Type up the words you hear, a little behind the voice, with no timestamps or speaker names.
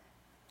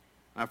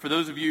For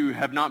those of you who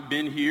have not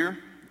been here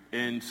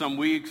in some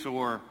weeks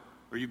or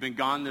you've been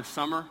gone this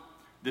summer,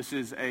 this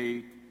is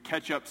a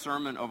catch-up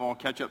sermon of all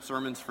catch-up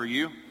sermons for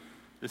you.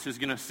 This is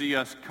going to see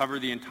us cover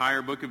the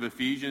entire book of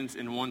Ephesians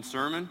in one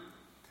sermon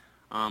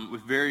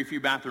with very few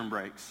bathroom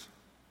breaks.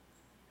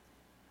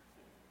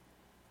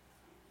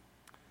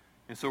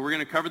 And so we're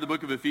going to cover the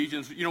book of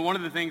Ephesians. You know, one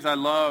of the things I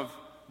love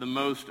the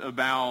most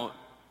about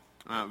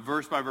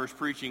verse-by-verse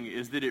preaching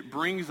is that it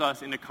brings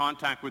us into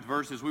contact with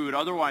verses we would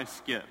otherwise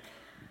skip.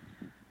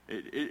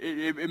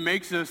 It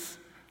makes us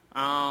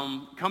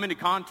come into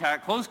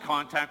close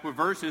contact with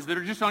verses that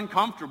are just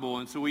uncomfortable.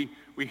 And so we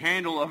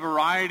handle a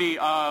variety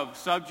of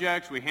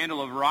subjects, we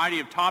handle a variety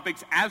of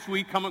topics as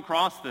we come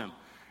across them.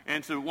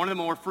 And so one of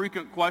the more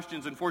frequent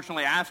questions,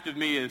 unfortunately, asked of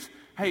me is,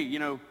 hey,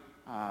 you're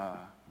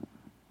not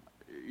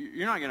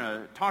going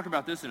to talk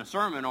about this in a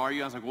sermon, are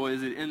you? I was like, well,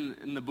 is it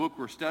in the book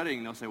we're studying?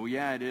 And they'll say, well,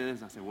 yeah, it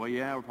is. And I say, well,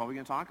 yeah, we're probably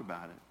going to talk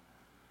about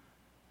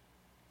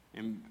it.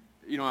 And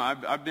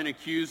I've been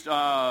accused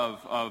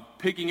of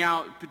picking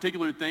out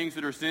particular things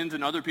that are sins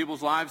in other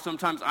people's lives.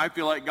 Sometimes I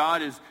feel like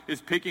God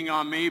is picking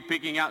on me,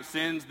 picking out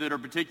sins that are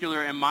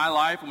particular in my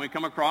life. When we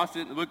come across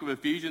it in the book of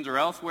Ephesians or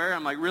elsewhere,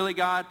 I'm like, really,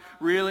 God?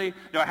 Really?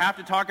 Do I have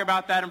to talk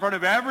about that in front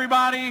of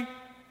everybody? And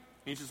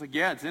he's just like,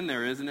 yeah, it's in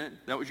there, isn't it?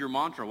 That was your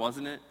mantra,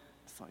 wasn't it?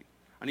 It's like,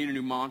 I need a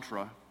new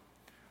mantra.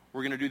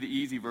 We're going to do the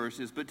easy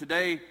verses. But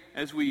today,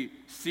 as we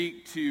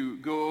seek to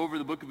go over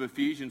the book of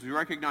Ephesians, we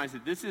recognize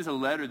that this is a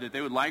letter that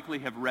they would likely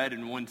have read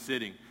in one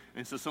sitting.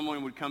 And so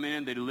someone would come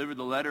in, they deliver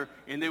the letter,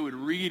 and they would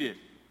read it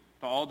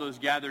to all those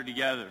gathered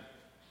together.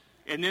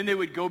 And then they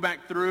would go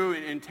back through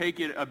and take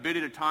it a bit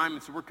at a time.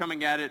 And so we're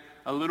coming at it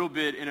a little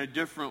bit in a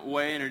different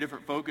way, in a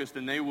different focus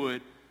than they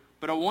would.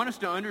 But I want us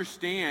to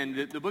understand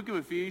that the book of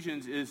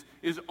Ephesians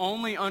is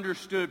only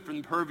understood from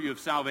the purview of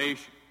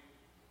salvation.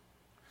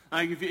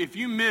 Like if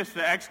you miss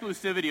the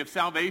exclusivity of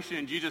salvation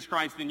in Jesus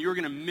Christ, then you're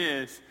going to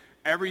miss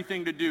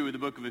everything to do with the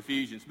book of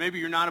Ephesians. Maybe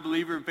you're not a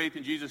believer in faith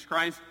in Jesus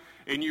Christ,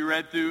 and you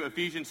read through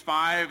Ephesians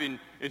 5, and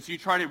so you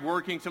tried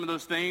working some of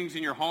those things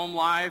in your home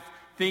life,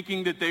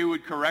 thinking that they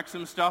would correct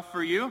some stuff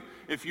for you.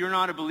 If you're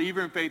not a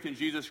believer in faith in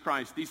Jesus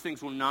Christ, these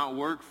things will not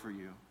work for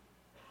you.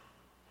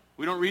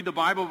 We don't read the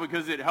Bible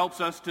because it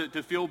helps us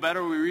to feel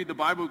better. We read the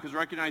Bible because we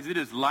recognize it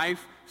is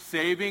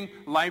life-saving,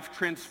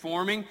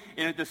 life-transforming.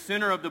 And at the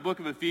center of the book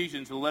of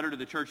Ephesians, the letter to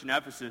the church in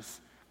Ephesus,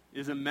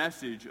 is a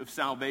message of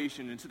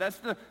salvation. And so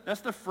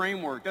that's the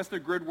framework, that's the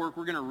grid work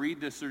we're going to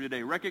read this through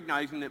today,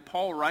 recognizing that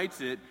Paul writes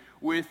it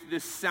with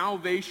this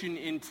salvation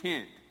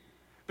intent.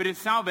 But it's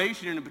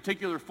salvation in a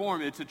particular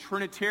form. It's a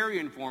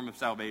Trinitarian form of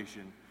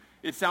salvation.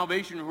 It's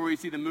salvation where we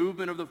see the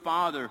movement of the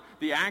Father,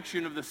 the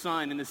action of the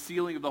Son, and the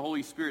sealing of the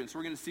Holy Spirit. So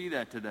we're going to see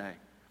that today.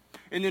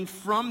 And then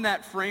from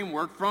that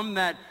framework, from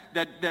that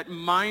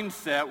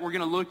mindset, we're going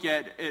to look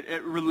at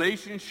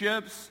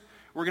relationships.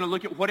 We're going to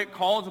look at what it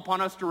calls upon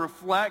us to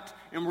reflect.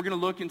 And we're going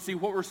to look and see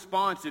what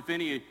response, if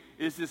any,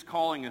 is this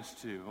calling us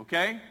to,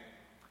 okay?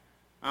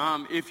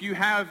 If you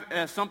have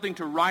something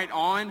to write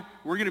on,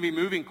 we're going to be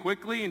moving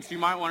quickly, and so you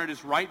might want to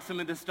just write some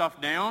of this stuff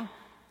down.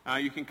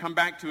 You can come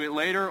back to it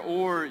later,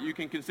 or you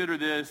can consider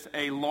this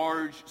a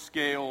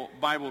large-scale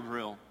Bible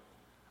drill.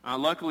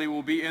 Luckily,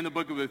 we'll be in the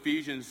book of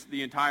Ephesians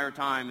the entire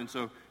time, and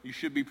so you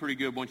should be pretty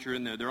good once you're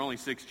in there. There are only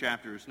 6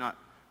 chapters, not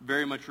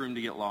very much room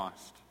to get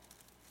lost.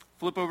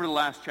 Flip over to the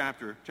last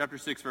chapter, chapter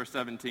 6, verse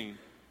 17.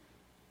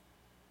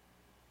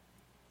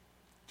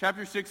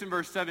 Chapter 6 and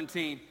verse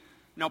 17.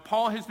 Now,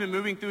 Paul has been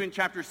moving through in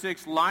chapter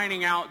 6,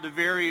 lining out the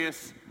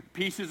various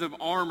pieces of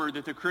armor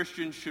that the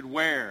Christians should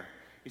wear.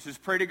 He says,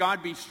 pray to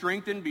God, be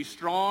strengthened, be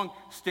strong,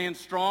 stand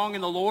strong in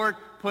the Lord,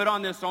 put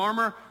on this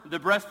armor, the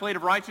breastplate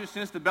of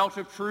righteousness, the belt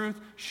of truth,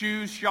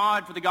 shoes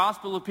shod for the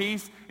gospel of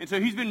peace. And so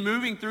he's been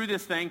moving through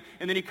this thing,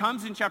 and then he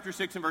comes in chapter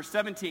 6 and verse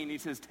 17, he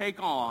says, take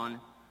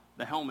on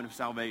the helmet of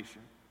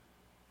salvation.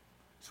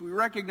 So we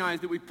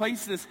recognize that we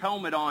place this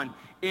helmet on,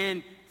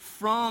 and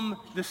from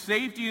the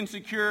safety and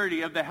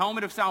security of the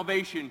helmet of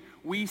salvation,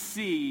 we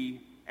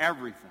see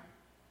everything.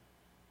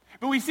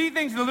 But we see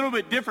things a little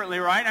bit differently,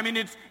 right? I mean,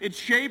 it's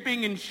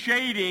shaping and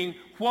shading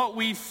what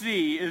we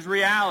see as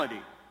reality.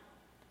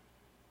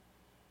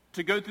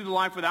 To go through the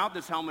life without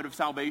this helmet of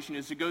salvation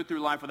is to go through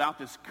life without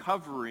this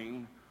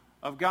covering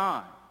of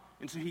God.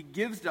 And so he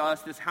gives to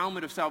us this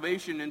helmet of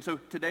salvation. And so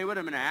today what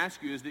I'm going to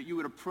ask you is that you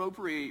would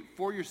appropriate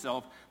for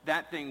yourself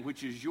that thing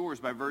which is yours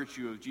by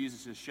virtue of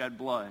Jesus' shed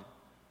blood.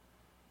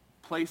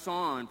 Place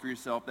on for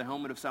yourself the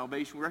helmet of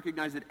salvation. We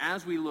recognize that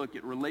as we look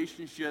at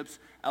relationships,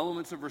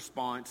 elements of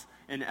response,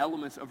 and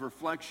elements of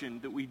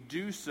reflection, that we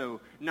do so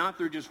not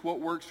through just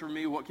what works for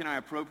me, what can I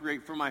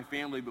appropriate for my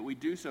family, but we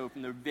do so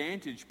from the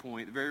vantage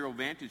point, the very real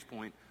vantage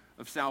point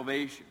of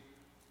salvation.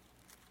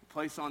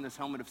 Place on this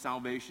helmet of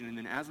salvation, and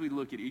then as we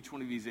look at each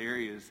one of these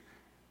areas,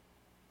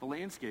 the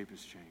landscape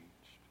has changed.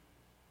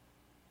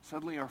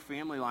 Suddenly our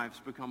family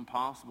lives become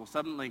possible.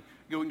 Suddenly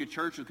going to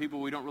church with people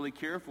we don't really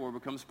care for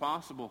becomes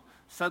possible.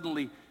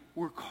 Suddenly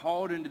we're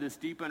called into this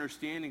deep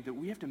understanding that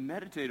we have to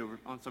meditate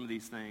on some of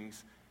these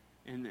things.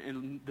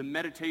 And the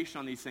meditation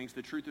on these things,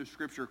 the truth of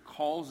Scripture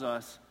calls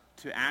us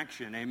to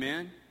action.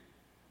 Amen?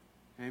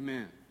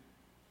 Amen.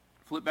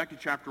 Flip back to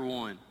chapter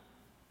 1.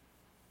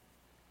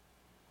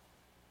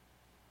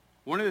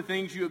 One of the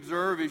things you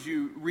observe as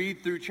you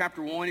read through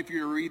chapter 1, if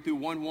you're to read through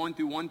 1:1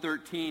 through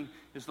 1:13,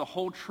 is the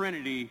whole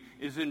Trinity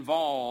is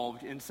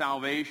involved in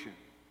salvation.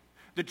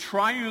 The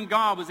triune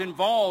God was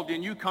involved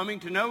in you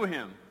coming to know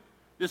him.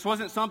 This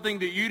wasn't something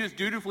that you just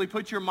dutifully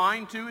put your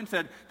mind to and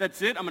said,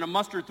 that's it, I'm going to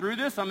muster through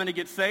this, I'm going to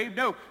get saved.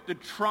 No, the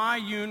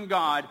triune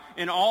God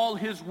in all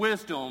his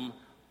wisdom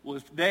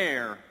was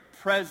there,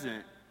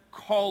 present,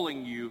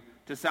 calling you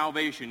to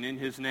salvation in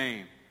his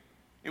name.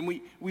 And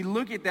we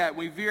look at that,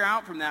 we veer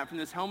out from that, from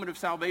this helmet of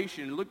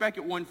salvation, and look back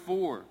at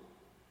 1:4.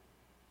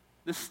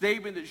 The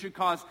statement that should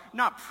cause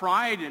not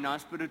pride in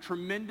us, but a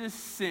tremendous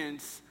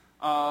sense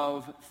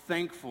of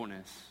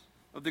thankfulness,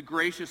 of the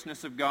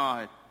graciousness of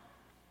God.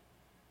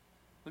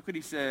 Look what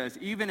he says.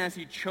 Even as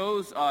he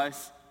chose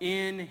us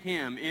in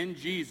him, in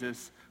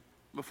Jesus,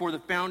 before the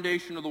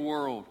foundation of the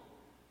world.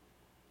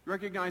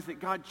 Recognize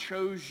that God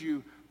chose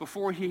you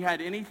before he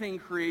had anything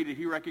created.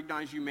 He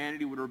recognized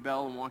humanity would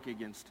rebel and walk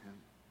against him.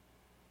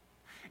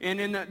 And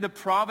in the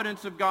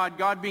providence of God,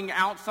 God being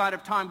outside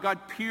of time,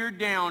 God peered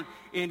down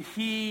and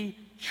he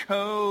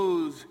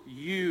chose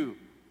you.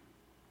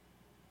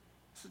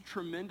 It's a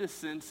tremendous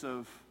sense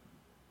of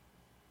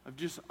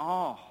just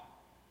awe.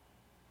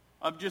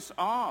 Of just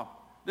awe.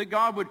 That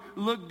God would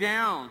look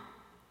down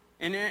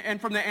and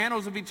from the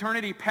annals of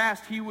eternity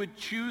past, he would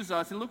choose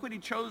us. And look what he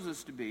chose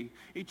us to be.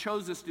 He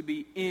chose us to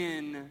be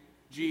in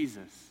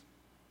Jesus.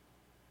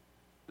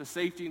 The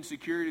safety and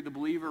security of the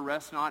believer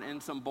rests not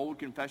in some bold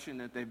confession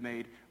that they've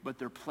made, but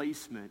their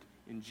placement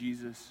in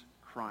Jesus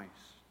Christ.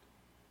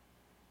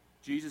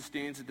 Jesus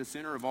stands at the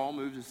center of all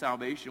moves of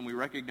salvation. We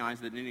recognize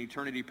that in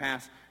eternity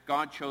past,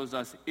 God chose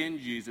us in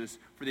Jesus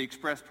for the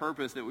express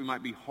purpose that we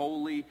might be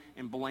holy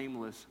and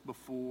blameless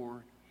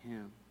before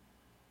him.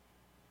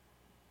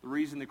 The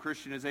reason the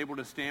Christian is able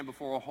to stand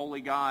before a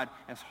holy God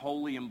as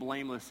holy and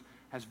blameless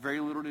has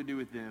very little to do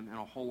with them and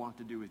a whole lot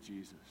to do with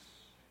Jesus.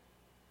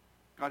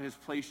 God has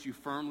placed you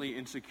firmly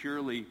and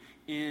securely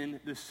in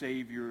the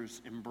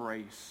Savior's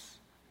embrace.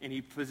 And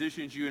he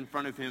positions you in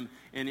front of him.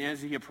 And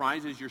as he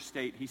apprises your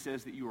state, he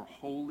says that you are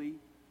holy.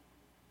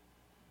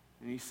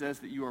 And he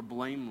says that you are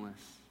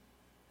blameless.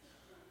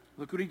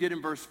 Look what he did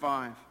in verse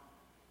 5.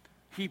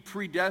 He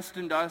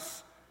predestined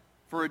us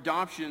for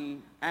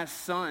adoption as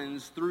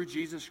sons through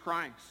Jesus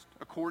Christ,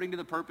 according to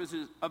the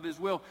purposes of his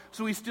will.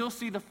 So we still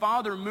see the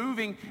Father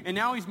moving, and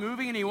now he's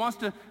moving, and he wants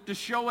to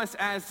show us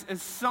as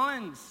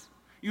sons.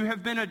 You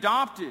have been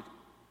adopted.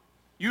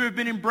 You have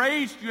been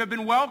embraced. You have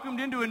been welcomed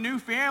into a new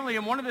family.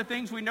 And one of the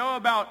things we know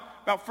about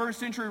first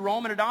century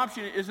Roman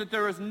adoption is that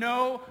there is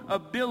no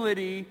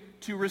ability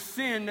to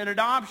rescind an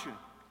adoption.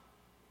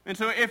 And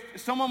so if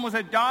someone was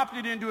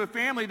adopted into a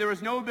family, there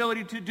was no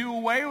ability to do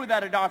away with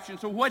that adoption.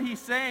 So what he's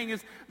saying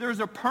is there's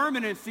a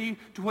permanency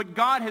to what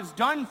God has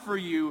done for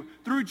you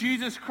through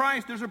Jesus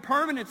Christ. There's a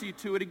permanency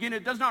to it. Again,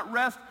 it does not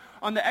rest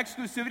on the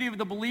exclusivity of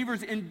the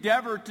believer's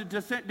endeavor to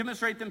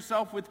demonstrate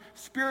themselves with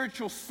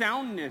spiritual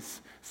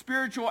soundness,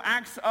 spiritual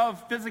acts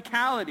of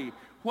physicality.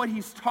 What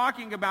he's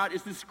talking about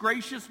is this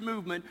gracious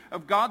movement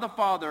of God the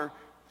Father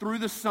through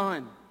the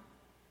Son.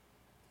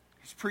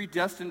 He's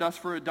predestined us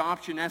for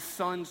adoption as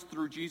sons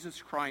through Jesus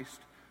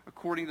Christ,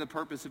 according to the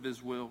purpose of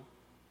his will.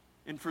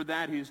 And for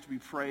that, he is to be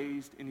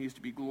praised and he is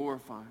to be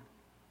glorified.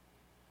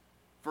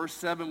 Verse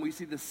 7, we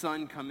see the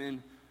Son come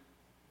in,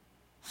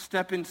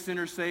 step in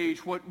center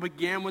stage. What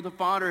began with the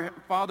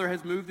Father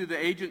has moved through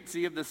the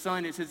agency of the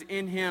Son. It says,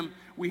 in him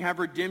we have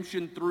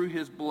redemption through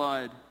his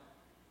blood,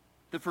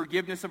 the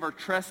forgiveness of our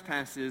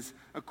trespasses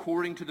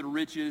according to the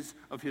riches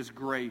of his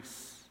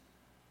grace.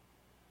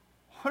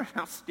 What an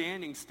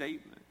outstanding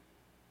statement.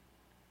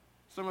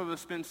 Some of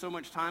us spend so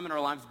much time in our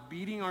lives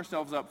beating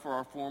ourselves up for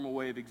our former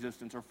way of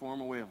existence, our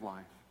former way of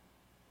life.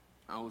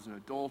 I was an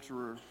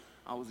adulterer.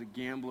 I was a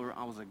gambler.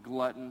 I was a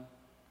glutton.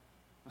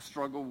 I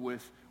struggled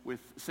with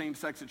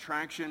same-sex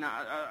attraction.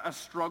 I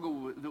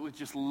struggled with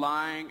just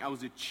lying. I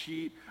was a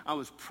cheat. I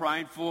was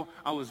prideful.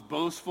 I was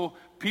boastful.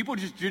 People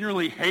just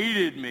generally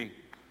hated me.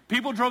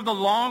 People drove the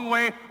long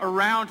way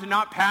around to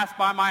not pass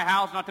by my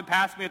house, not to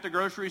pass me at the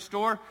grocery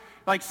store.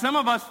 Like some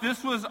of us,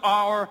 this was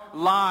our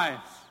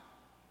lives.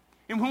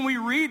 And when we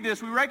read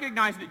this, we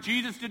recognize that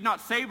Jesus did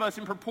not save us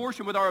in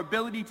proportion with our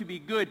ability to be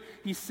good.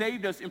 He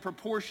saved us in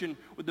proportion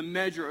with the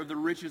measure of the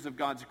riches of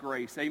God's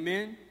grace.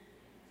 Amen?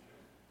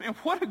 Man,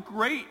 what a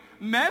great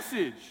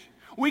message.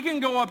 We can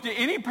go up to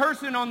any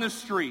person on the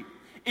street,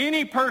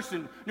 any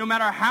person, no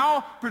matter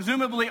how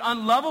presumably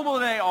unlovable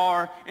they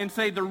are, and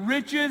say the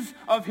riches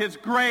of his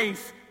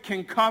grace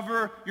can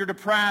cover your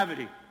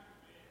depravity.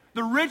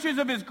 The riches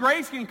of his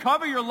grace can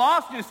cover your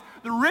lostness.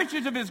 The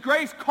riches of his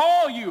grace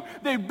call you.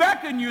 They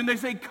beckon you and they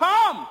say,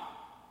 come.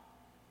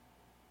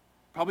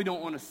 Probably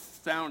don't want to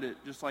sound it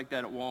just like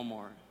that at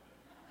Walmart.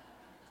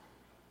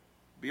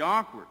 Be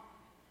awkward.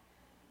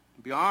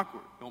 Be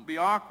awkward. Don't be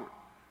awkward.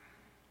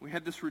 We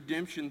had this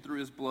redemption through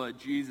his blood.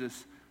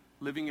 Jesus,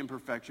 living in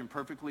perfection,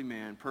 perfectly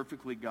man,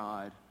 perfectly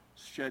God,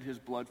 shed his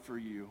blood for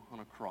you on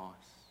a cross.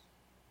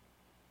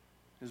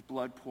 his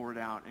blood poured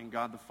out, and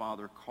God the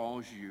Father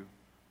calls you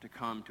to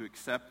come to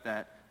accept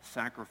that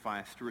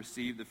sacrifice, to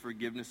receive the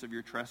forgiveness of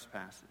your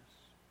trespasses.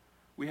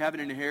 We have an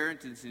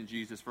inheritance in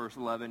Jesus, verse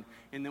 11,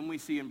 and then we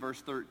see in verse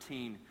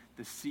 13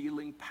 the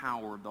sealing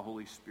power of the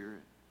Holy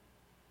Spirit.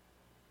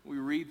 We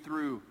read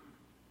through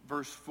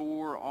verse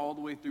 4 all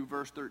the way through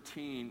verse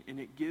 13, and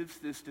it gives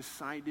this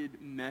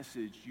decided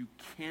message. You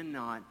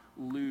cannot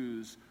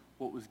lose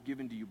what was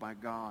given to you by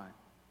God.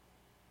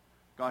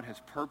 God has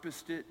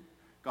purposed it.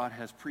 God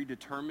has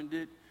predetermined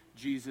it.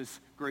 Jesus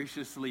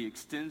graciously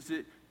extends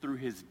it through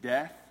his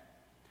death.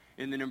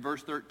 And then in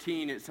verse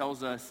 13, it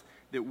tells us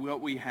that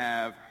what we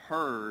have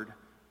heard,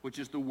 which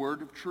is the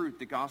word of truth,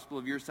 the gospel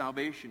of your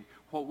salvation,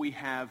 what we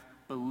have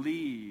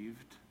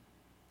believed,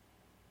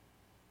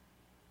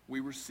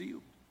 we were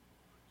sealed.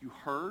 You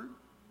heard,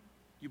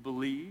 you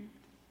believed,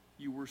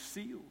 you were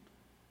sealed.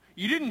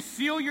 You didn't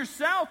seal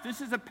yourself.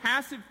 This is a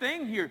passive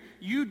thing here.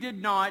 You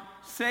did not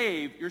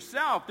save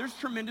yourself. There's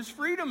tremendous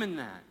freedom in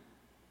that.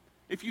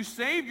 If you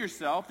save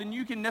yourself, then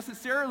you can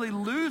necessarily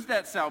lose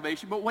that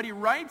salvation. But what he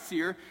writes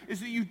here is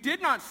that you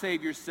did not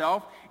save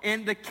yourself,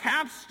 and the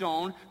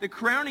capstone, the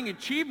crowning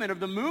achievement of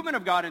the movement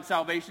of God in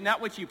salvation, that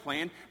which he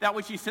planned, that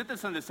which he sent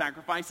us unto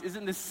sacrifice, is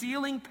in the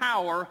sealing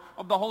power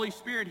of the Holy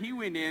Spirit. He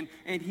went in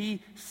and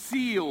he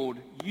sealed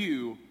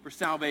you for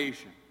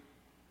salvation.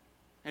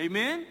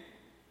 Amen?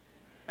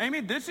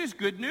 Amen. This is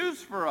good news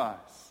for us.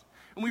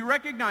 And we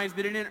recognize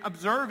that in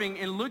observing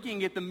and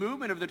looking at the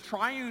movement of the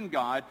triune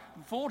God,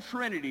 the full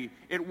Trinity,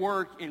 at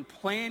work in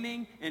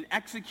planning and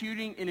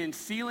executing and in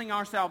sealing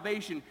our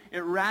salvation,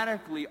 it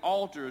radically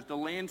alters the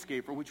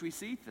landscape for which we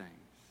see things.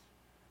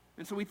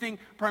 And so we think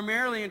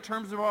primarily in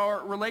terms of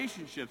our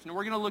relationships. And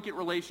we're going to look at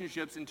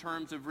relationships in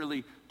terms of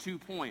really 2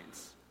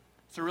 points.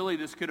 So really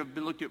this could have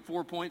been looked at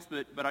 4 points,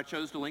 but I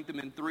chose to link them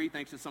in 3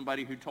 thanks to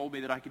somebody who told me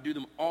that I could do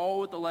them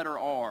all with the letter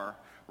R.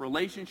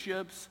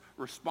 Relationships,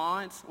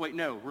 response.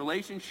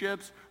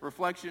 Relationships,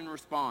 reflection,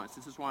 response.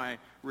 This is why I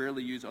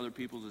rarely use other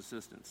people's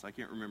assistance. I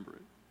can't remember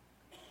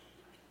it.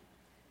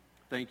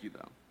 Thank you,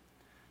 though.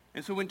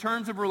 And so in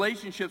terms of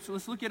relationships,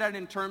 let's look at it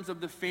in terms of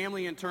the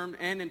family and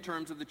in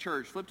terms of the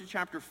church. Flip to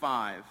chapter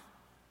 5.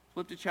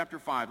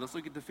 Let's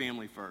look at the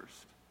family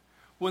first.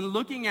 When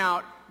looking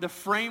out the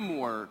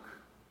framework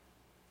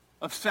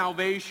of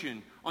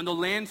salvation on the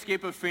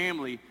landscape of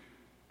family,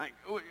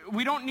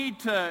 we don't need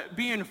to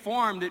be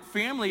informed that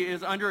family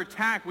is under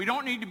attack. We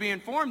don't need to be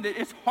informed that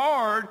it's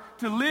hard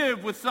to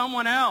live with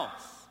someone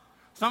else.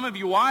 Some of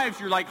you wives,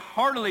 you're like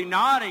heartily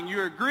nodding.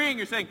 You're agreeing.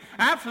 You're saying,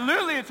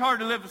 absolutely it's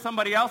hard to live with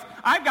somebody else.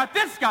 I've got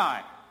this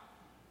guy.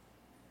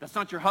 That's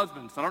not your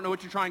husband, so I don't know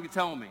what you're trying to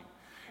tell me.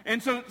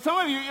 And so some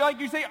of you,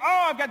 you say,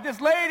 oh, I've got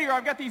this lady or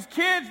I've got these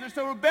kids. They're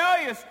so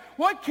rebellious.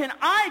 What can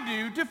I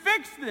do to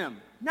fix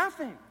them?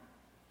 Nothing.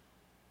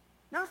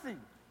 Nothing.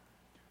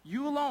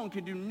 You alone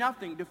can do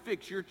nothing to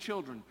fix your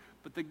children,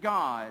 but the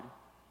God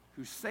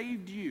who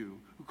saved you,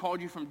 who called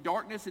you from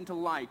darkness into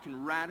light,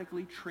 can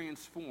radically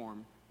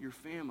transform your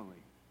family.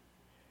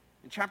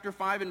 In chapter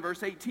 5 and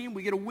verse 18,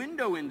 we get a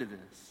window into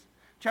this.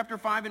 Chapter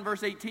 5 and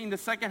verse 18, the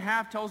second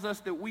half tells us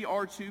that we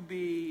are to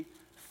be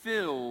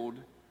filled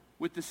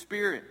with the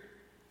Spirit.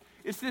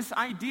 It's this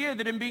idea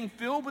that in being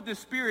filled with the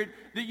Spirit,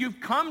 that you've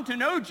come to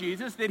know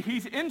Jesus, that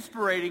he's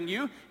inspirating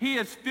you, he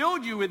has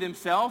filled you with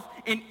himself,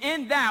 and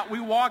in that we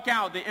walk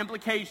out the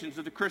implications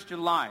of the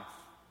Christian life.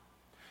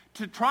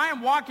 To try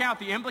and walk out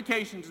the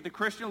implications of the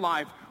Christian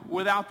life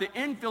without the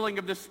infilling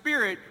of the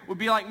Spirit would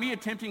be like me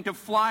attempting to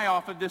fly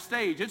off of this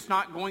stage. It's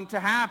not going to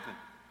happen.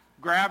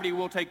 Gravity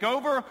will take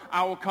over,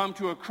 I will come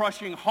to a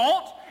crushing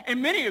halt,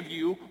 and many of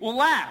you will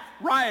laugh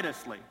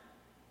riotously.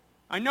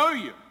 I know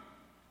you.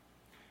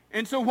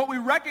 And so what we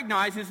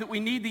recognize is that we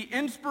need the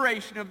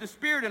inspiration of the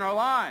Spirit in our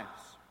lives.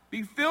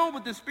 Be filled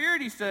with the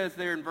Spirit, he says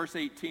there in verse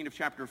 18 of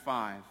chapter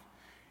 5.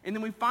 And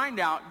then we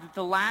find out that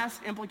the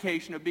last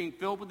implication of being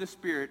filled with the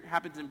Spirit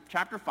happens in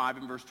chapter 5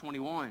 and verse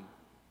 21.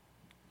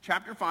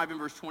 Chapter 5 and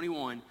verse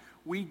 21,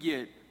 we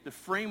get the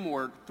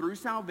framework through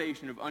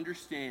salvation of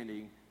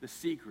understanding the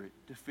secret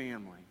to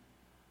family.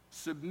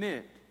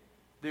 Submit,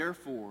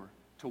 therefore,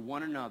 to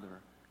one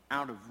another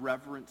out of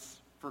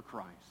reverence for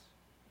Christ.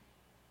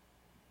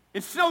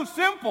 It's so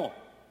simple.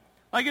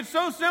 It's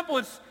so simple.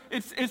 It's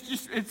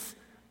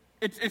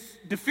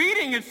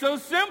defeating. It's so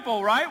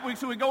simple, right?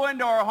 So we go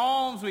into our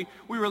homes. We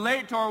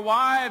relate to our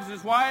wives.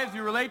 As wives, we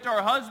relate to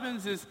our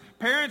husbands. As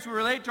parents, we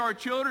relate to our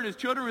children. As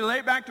children, we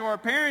relate back to our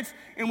parents.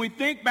 And we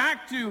think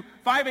back to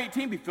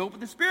 5:18, be filled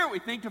with the Spirit. We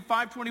think to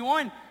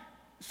 5:21,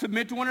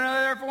 submit to one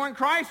another, therefore, in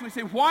Christ. We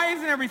say, why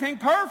isn't everything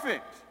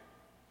perfect?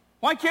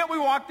 Why can't we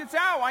walk this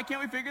out? Why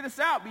can't we figure this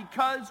out?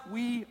 Because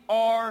we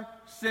are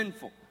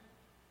sinful.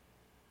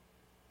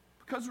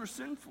 Because we're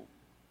sinful.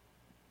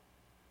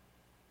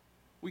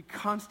 We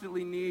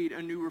constantly need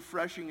a new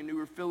refreshing, a new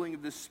refilling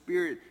of the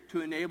Spirit to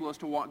enable us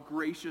to walk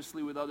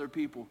graciously with other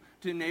people,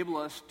 to enable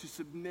us to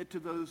submit to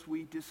those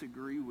we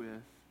disagree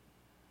with.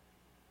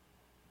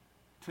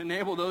 to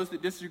enable those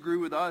that disagree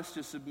with us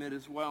to submit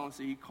as well. And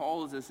so he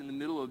calls us in the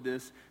middle of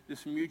this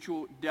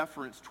mutual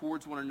deference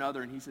towards one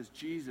another, and he says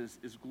Jesus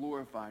is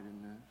glorified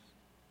in this.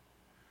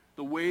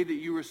 The way that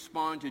you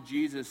respond to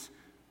Jesus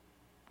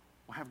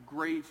will have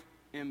great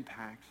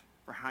impact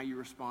for how you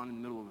respond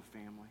in the middle of a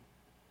family.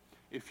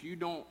 If you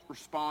don't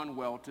respond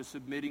well to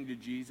submitting to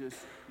Jesus,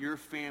 your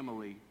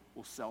family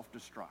will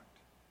self-destruct.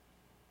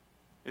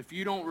 If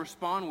you don't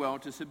respond well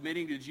to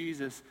submitting to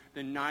Jesus,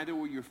 then neither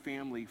will your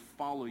family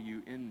follow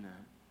you in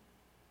that.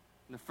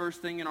 And the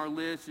first thing in our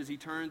list is he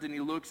turns and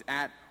he looks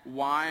at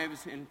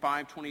wives in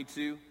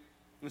 5:22.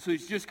 And so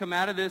he's just come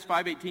out of this,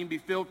 5:18, be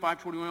filled,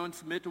 5:21,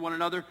 submit to one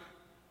another.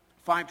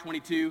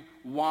 5:22,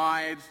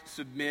 wives,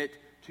 submit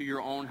to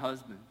your own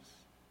husbands,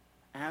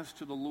 as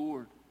to the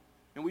Lord.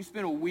 And we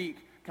spent a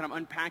week kind of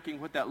unpacking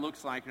what that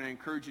looks like, and I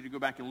encourage you to go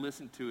back and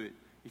listen to it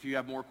if you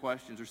have more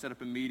questions or set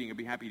up a meeting. I'd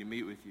be happy to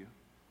meet with you.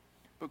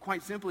 But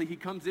quite simply, he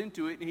comes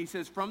into it and he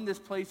says, from this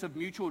place of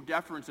mutual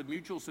deference, of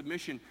mutual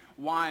submission,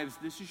 wives,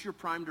 this is your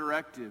prime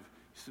directive.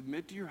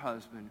 Submit to your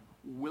husband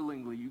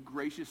willingly. You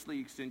graciously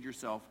extend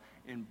yourself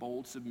in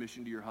bold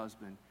submission to your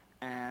husband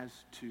as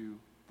to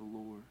the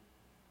Lord.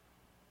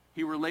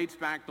 He relates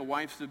back the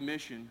wife's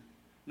submission,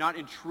 not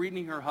in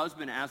treating her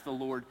husband as the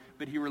Lord,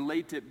 but he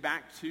relates it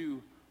back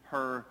to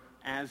her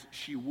as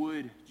she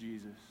would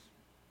Jesus.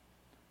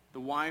 The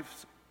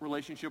wife's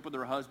relationship with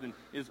her husband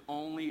is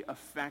only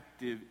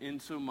effective in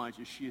so much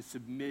as she is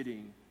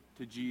submitting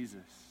to Jesus.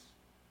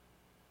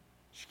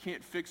 She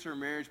can't fix her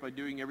marriage by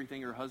doing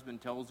everything her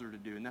husband tells her to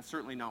do, and that's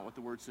certainly not what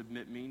the word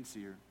submit means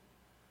here.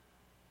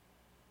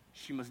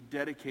 She must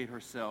dedicate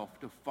herself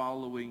to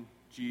following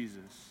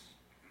Jesus.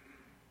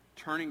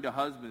 Turning to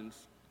husbands,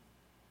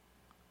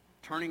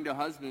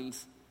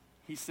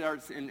 he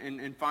starts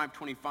in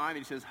 5:25,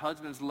 he says,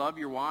 husbands, love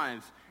your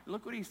wives. And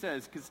look what he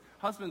says, because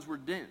husbands, we're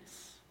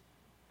dense.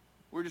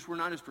 We're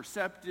not as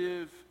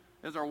perceptive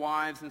as our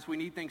wives, and so we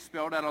need things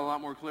spelled out a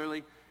lot more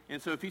clearly.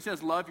 And so if he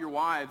says love your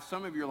wives,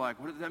 some of you are like,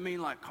 what does that mean,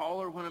 like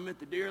call her when I'm at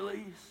the deer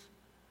lease?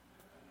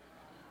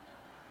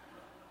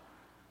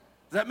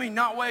 Does that mean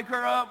not wake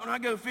her up when I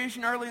go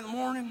fishing early in the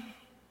morning?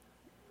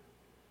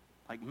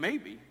 Like,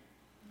 maybe.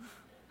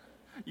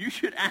 You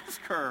should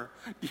ask her,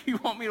 do you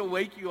want me to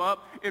wake you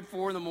up at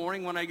 4 in the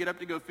morning when I get up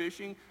to go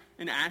fishing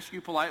and ask you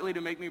politely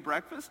to make me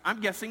breakfast? I'm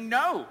guessing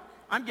no.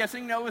 I'm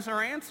guessing no is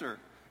her answer.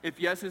 If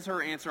yes is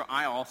her answer,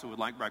 I also would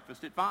like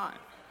breakfast at 5.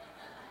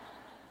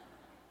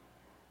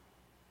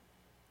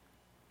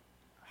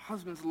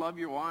 Husbands, love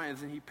your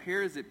wives, and he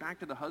pairs it back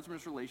to the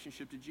husband's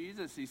relationship to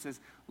Jesus. He says,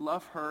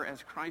 love her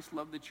as Christ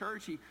loved the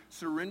church. He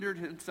surrendered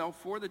himself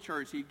for the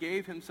church. He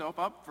gave himself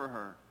up for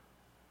her.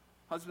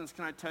 Husbands,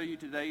 can I tell you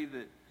today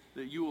that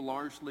you will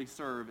largely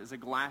serve as a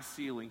glass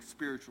ceiling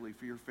spiritually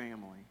for your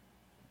family?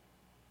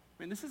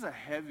 I mean, this is a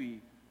heavy,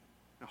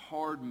 a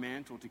hard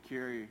mantle to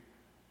carry.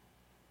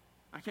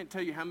 I can't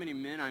tell you how many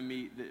men I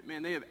meet that,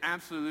 man, they have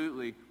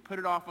absolutely put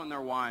it off on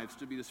their wives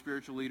to be the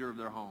spiritual leader of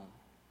their home.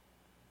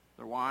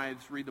 Their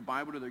wives read the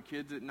Bible to their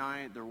kids at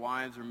night. Their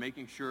wives are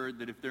making sure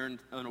that if they're in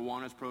an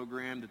Awanas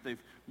program that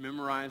they've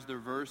memorized their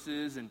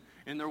verses.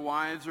 And their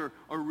wives are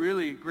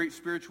really great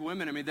spiritual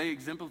women. I mean, they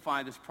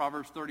exemplify this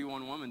Proverbs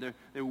 31 woman.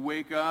 They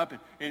wake up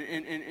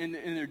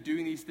and they're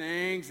doing these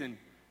things. And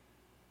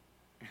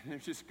they're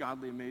just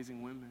godly,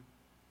 amazing women.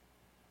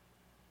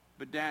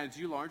 But dads,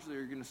 you largely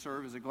are going to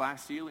serve as a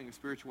glass ceiling of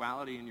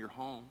spirituality in your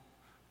home.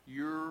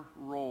 Your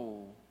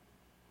role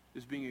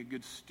is being a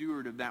good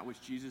steward of that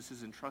which Jesus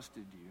has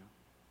entrusted to you.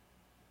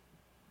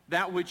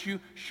 That which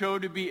you show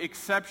to be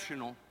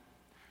exceptional.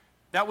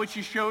 That which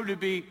you show to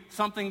be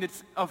something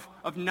that's of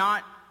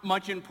not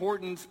much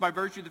importance by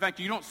virtue of the fact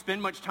that you don't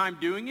spend much time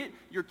doing it,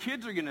 your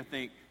kids are going to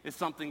think it's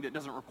something that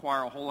doesn't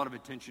require a whole lot of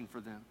attention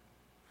for them.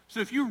 So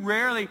if you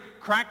rarely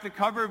crack the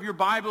cover of your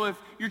Bible, if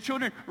your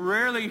children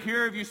rarely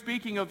hear of you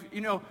speaking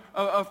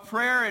of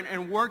prayer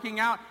and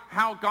working out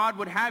how God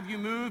would have you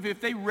move,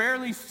 if they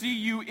rarely see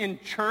you in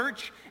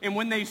church, and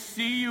when they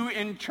see you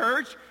in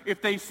church,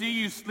 if they see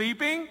you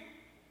sleeping,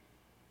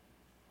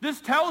 this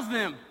tells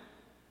them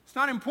it's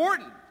not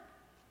important.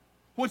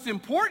 What's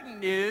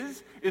important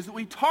is that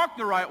we talk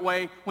the right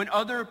way when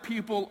other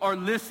people are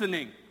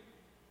listening.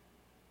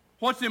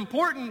 What's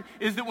important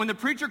is that when the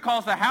preacher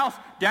calls the house,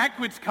 Dad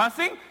quits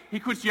cussing, he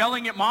quits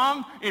yelling at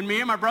Mom and me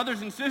and my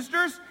brothers and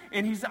sisters,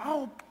 and he's,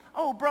 oh,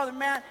 Brother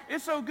Matt,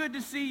 it's so good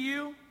to see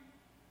you.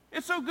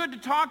 It's so good to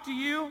talk to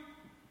you.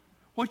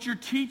 What you're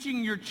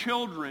teaching your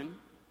children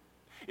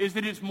is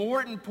that it's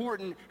more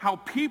important how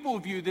people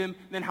view them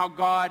than how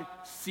God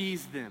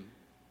sees them.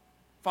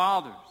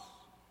 Fathers,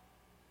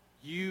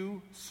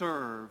 you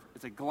serve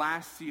as a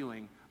glass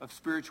ceiling of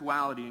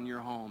spirituality in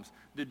your homes.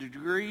 The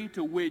degree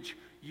to which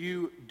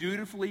you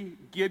dutifully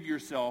give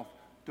yourself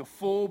to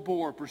full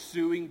bore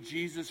pursuing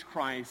Jesus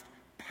Christ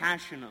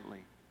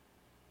passionately,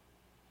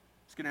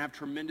 it's going to have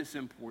tremendous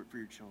import for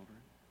your children.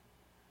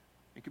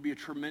 It could be a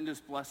tremendous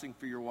blessing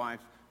for your wife.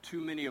 Too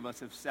many of us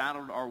have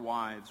saddled our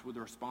wives with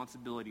the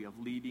responsibility of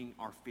leading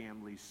our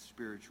families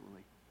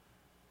spiritually.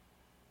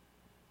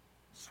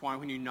 That's why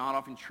when you nod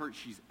off in church,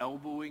 she's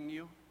elbowing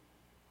you.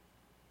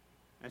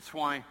 That's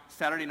why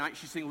Saturday night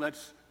she's saying,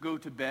 let's go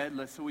to bed,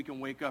 so we can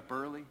wake up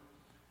early.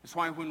 That's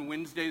why when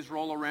Wednesdays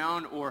roll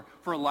around, or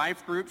for a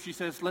life group, she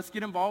says, let's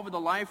get involved with a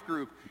life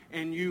group,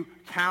 and you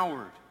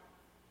coward.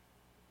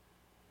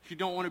 You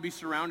don't want to be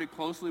surrounded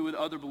closely with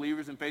other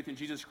believers in faith in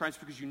Jesus Christ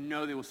because you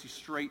know they will see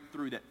straight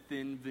through that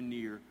thin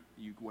veneer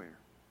that you wear.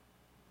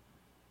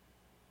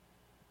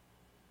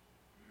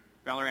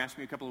 Valerie asked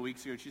me a couple of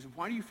weeks ago, she said,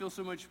 why do you feel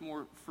so much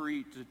more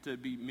free to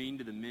be mean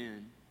to the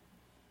men?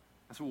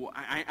 I said, well,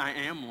 I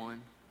am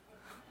one.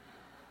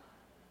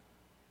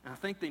 And I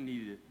think they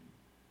need it.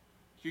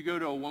 If you go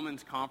to a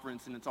women's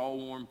conference and it's all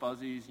warm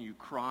fuzzies and you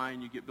cry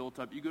and you get built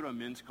up, you go to a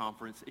men's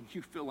conference and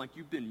you feel like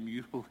you've been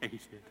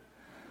mutilated.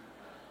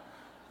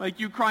 Like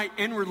you cry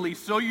inwardly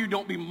so you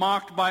don't be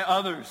mocked by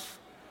others.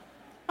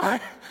 I'm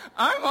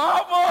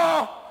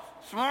awful!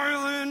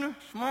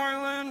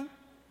 Smiling.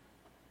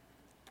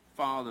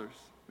 Fathers,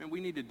 man,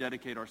 we need to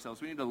dedicate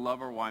ourselves. We need to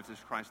love our wives as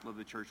Christ loved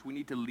the church. We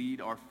need to lead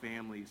our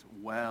families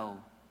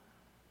well.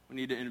 We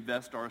need to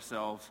invest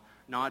ourselves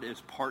not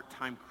as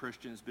part-time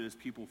Christians, but as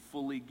people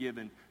fully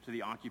given to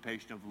the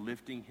occupation of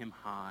lifting him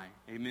high.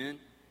 Amen?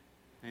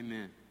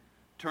 Amen.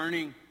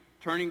 Turning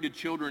to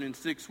children in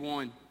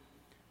 6:1.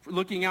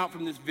 Looking out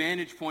from this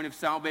vantage point of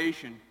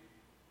salvation,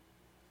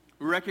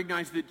 we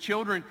recognize that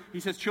children, he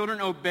says, children,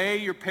 obey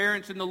your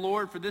parents in the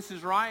Lord, for this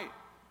is right.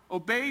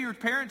 Obey your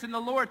parents in the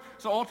Lord.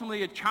 So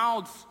ultimately, a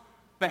child's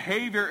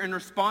behavior in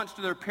response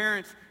to their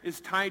parents is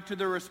tied to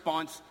their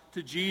response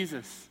to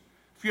Jesus.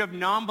 If you have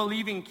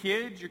non-believing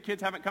kids, your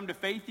kids haven't come to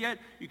faith yet,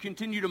 you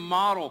continue to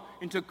model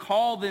and to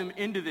call them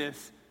into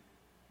this,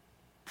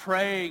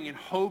 praying and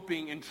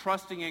hoping and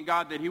trusting in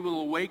God that he will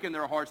awaken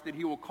their hearts, that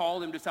he will call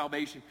them to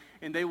salvation,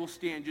 and they will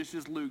stand just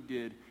as Luke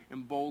did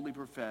and boldly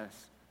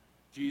profess,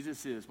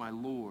 Jesus is my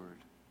Lord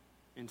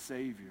and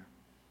Savior.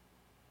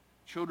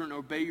 Children,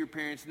 obey your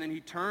parents. And then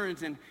he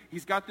turns and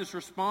he's got this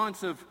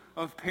response of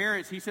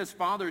parents. He says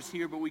fathers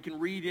here, but we can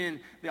read in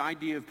the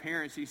idea of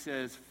parents. He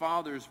says,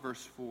 fathers,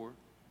 verse 4.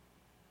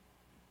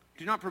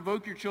 Do not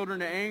provoke your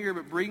children to anger,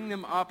 but bring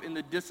them up in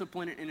the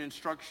discipline and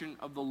instruction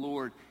of the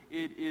Lord.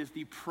 It is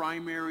the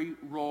primary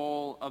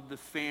role of the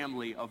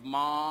family, of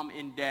mom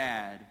and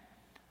dad,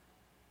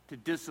 to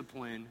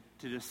discipline,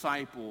 to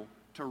disciple,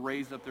 to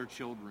raise up their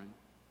children.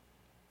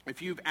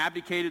 If you've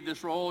abdicated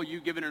this role,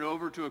 you've given it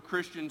over to a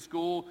Christian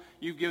school,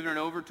 you've given it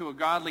over to a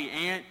godly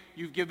aunt,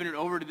 you've given it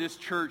over to this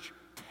church,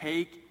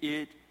 take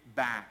it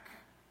back.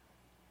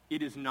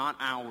 It is not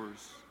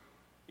ours.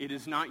 It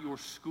is not your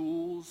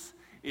school's.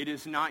 It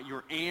is not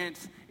your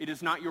aunt's. It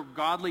is not your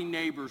godly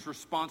neighbor's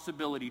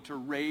responsibility to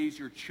raise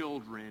your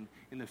children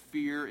in the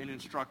fear and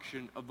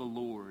instruction of the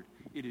Lord.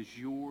 It is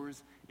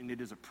yours, and it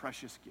is a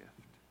precious gift.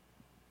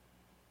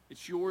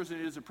 It's yours, and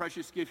it is a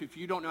precious gift. If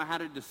you don't know how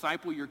to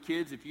disciple your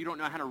kids, if you don't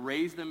know how to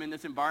raise them in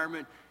this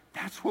environment,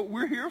 that's what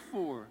we're here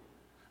for.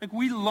 Like,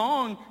 we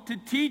long to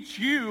teach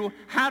you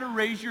how to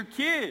raise your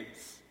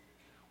kids.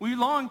 We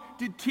long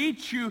to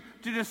teach you,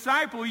 to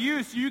disciple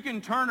you, so you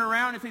can turn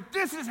around and say,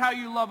 this is how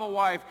you love a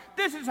wife.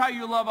 This is how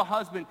you love a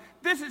husband.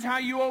 This is how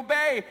you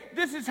obey.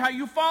 This is how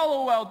you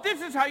follow well. This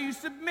is how you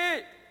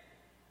submit.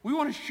 We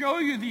want to show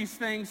you these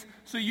things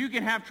so you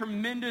can have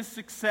tremendous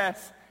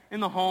success in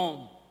the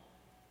home.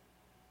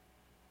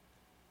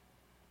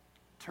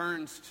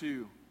 Turns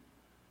to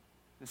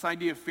this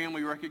idea of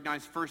family.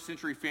 Recognized first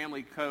century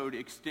family code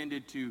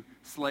extended to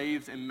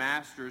slaves and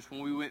masters. When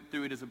we went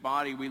through it as a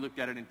body, we looked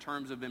at it in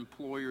terms of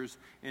employers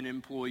and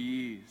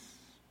employees.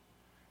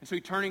 And so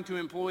turning to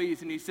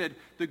employees, and he said,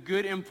 the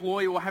good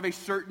employee will have a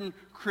certain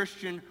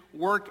Christian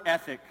work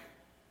ethic.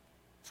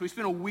 So we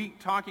spent a week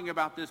talking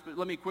about this, but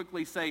let me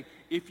quickly say,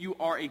 if you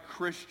are a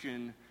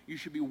Christian, you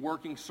should be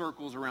working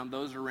circles around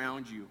those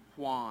around you.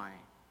 Why?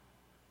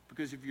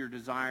 Because of your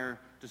desire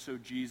to show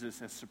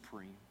Jesus as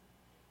supreme.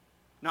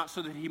 Not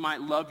so that he might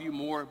love you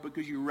more,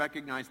 because you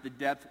recognize the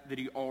depth that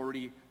he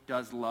already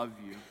does love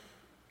you.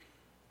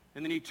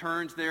 And then he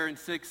turns there in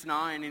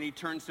 6:9, and he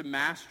turns to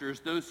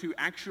masters, those who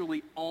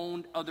actually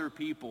owned other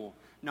people,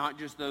 not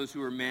just those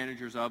who are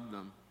managers of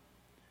them.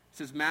 He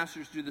says,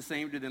 masters, do the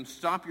same to them.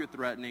 Stop your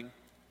threatening,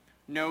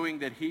 knowing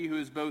that he who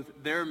is both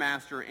their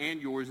master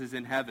and yours is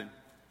in heaven,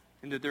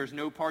 and that there's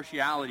no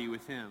partiality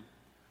with him.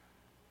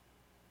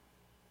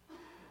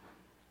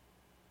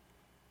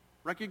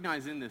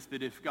 Recognize in this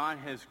that if God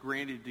has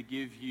granted to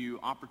give you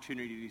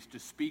opportunities to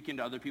speak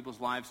into other people's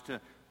lives,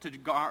 to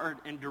guard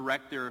and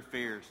direct their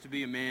affairs, to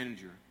be a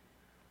manager,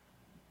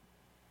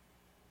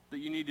 that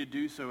you need to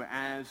do so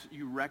as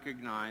you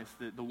recognize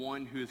that the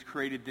one who has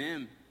created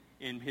them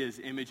in his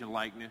image and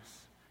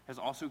likeness has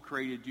also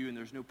created you, and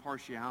there's no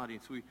partiality.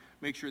 And so we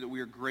make sure that we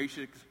are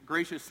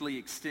graciously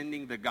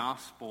extending the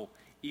gospel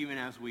even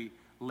as we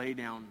lay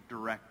down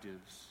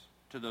directives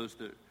to those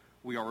that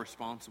we are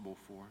responsible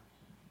for.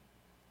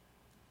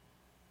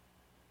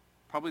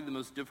 Probably the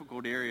most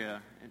difficult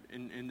area,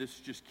 and this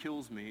just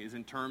kills me, is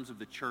in terms of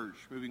the church,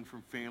 moving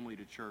from family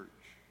to church.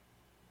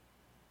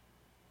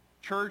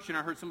 Church, and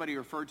I heard somebody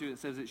refer to it,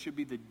 says it should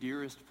be the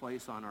dearest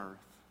place on earth.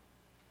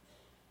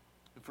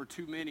 And for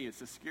too many, it's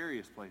the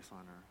scariest place on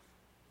earth.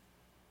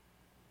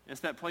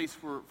 It's that place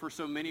for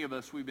so many of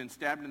us, we've been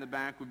stabbed in the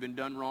back, we've been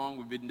done wrong,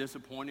 we've been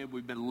disappointed,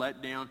 we've been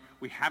let down.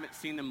 We haven't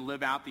seen them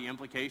live out the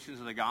implications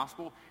of the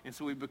gospel, and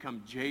so we've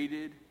become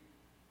jaded.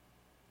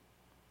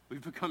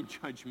 We've become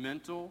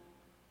judgmental,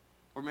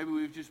 or maybe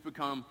we've just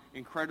become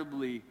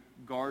incredibly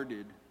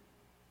guarded.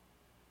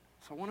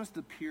 So I want us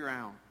to peer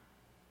out.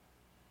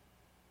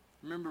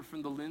 Remember,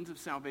 from the lens of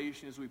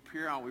salvation, as we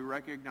peer out, we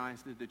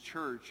recognize that the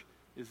church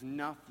is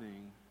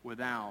nothing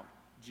without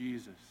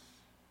Jesus.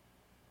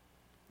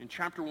 In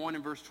chapter 1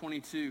 and verse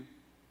 22,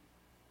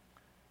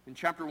 in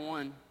chapter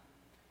 1,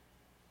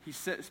 he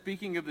said,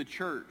 speaking of the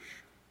church,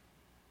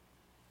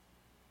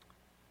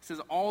 he says,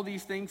 all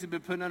these things have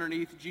been put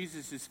underneath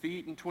Jesus'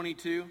 feet in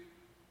 22,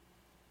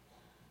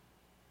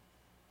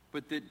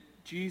 but that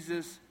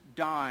Jesus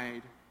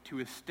died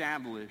to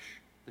establish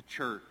the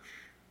church.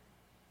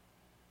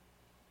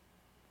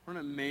 What an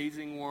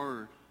amazing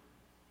word.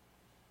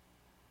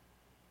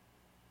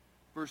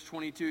 Verse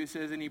 22, it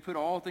says, and he put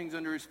all things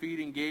under his feet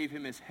and gave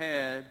him his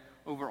head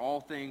over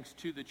all things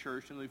to the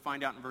church. And we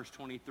find out in verse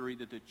 23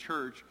 that the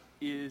church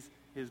is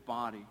his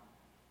body.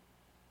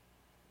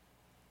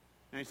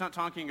 Now, he's not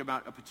talking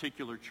about a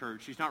particular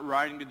church. He's not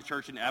writing to the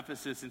church in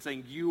Ephesus and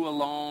saying, you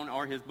alone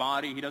are his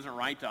body. He doesn't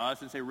write to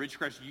us and say,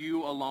 Ridgecrest,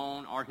 you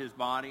alone are his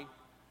body.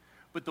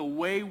 But the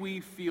way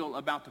we feel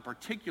about the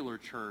particular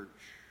church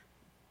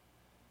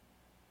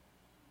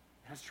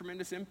has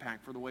tremendous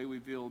impact for the way we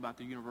feel about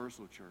the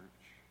universal church.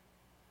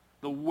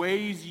 The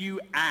ways you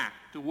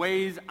act, the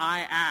ways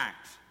I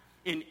act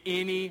in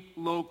any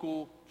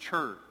local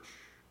church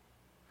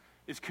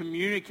is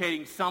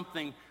communicating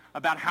something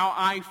about how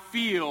I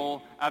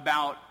feel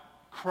about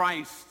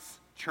Christ's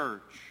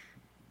church.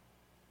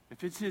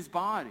 If it's his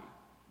body.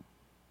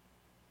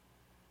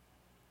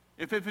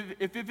 If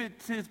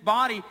it's his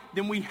body,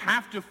 then we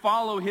have to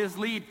follow his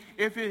lead.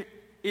 If it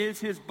is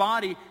his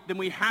body, then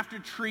we have to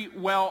treat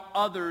well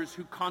others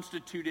who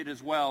constitute it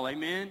as well.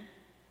 Amen?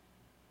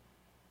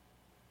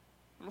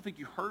 I don't think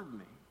you heard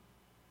me.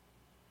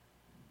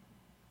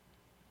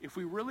 If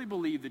we really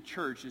believe the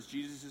church is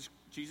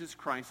Jesus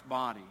Christ's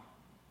body,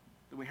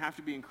 then we have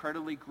to be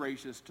incredibly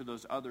gracious to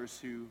those others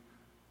who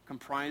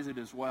comprise it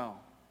as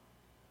well.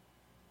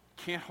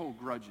 Can't hold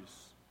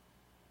grudges.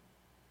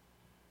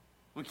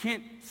 We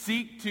can't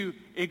seek to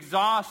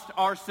exhaust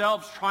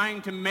ourselves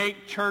trying to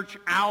make church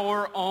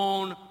our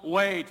own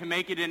way, to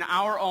make it in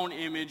our own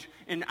image,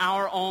 in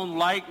our own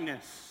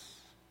likeness.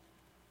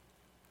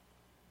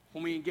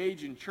 When we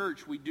engage in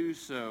church, we do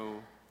so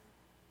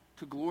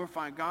to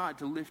glorify God,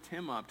 to lift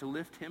him up, to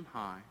lift him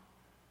high.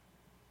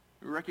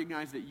 We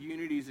recognize that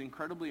unity is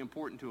incredibly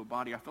important to a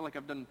body. I feel like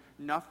I've done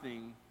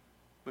nothing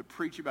but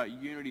preach about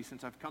unity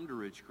since I've come to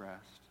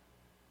Ridgecrest.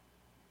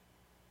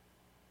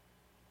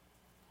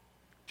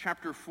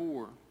 Chapter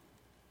 4.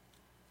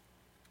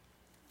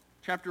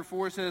 Chapter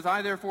 4 says,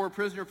 I therefore, a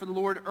prisoner for the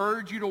Lord,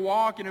 urge you to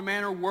walk in a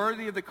manner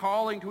worthy of the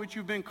calling to which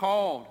you've been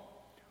called,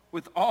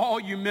 with all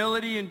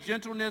humility and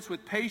gentleness,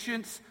 with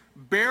patience,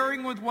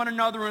 bearing with one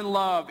another in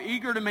love,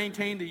 eager to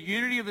maintain the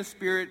unity of the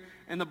Spirit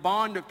and the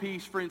bond of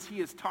peace. Friends,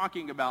 he is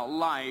talking about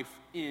life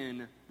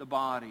in the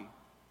body.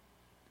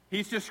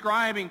 He's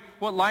describing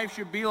what life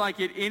should be like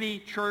at any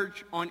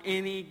church on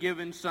any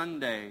given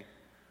Sunday.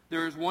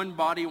 There is one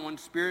body, one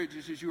Spirit,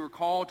 just as you are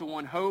called to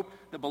one hope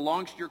that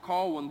belongs to your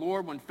call, one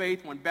Lord, one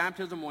faith, one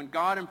baptism, one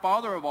God and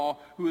Father of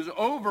all, who is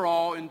over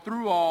all and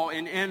through all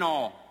and in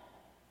all.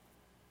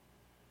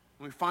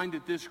 And we find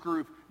that this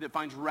group that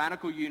finds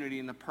radical unity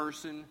in the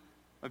person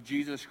of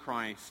Jesus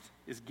Christ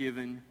is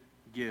given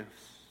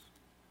gifts.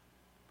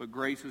 But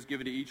grace was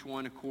given to each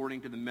one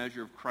according to the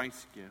measure of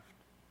Christ's gift.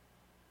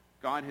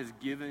 God has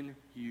given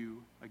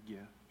you a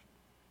gift.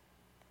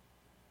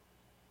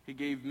 He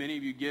gave many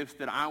of you gifts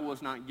that I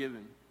was not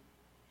given.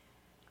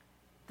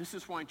 This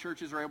is why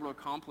churches are able to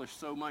accomplish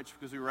so much,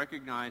 because we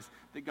recognize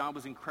that God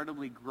was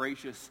incredibly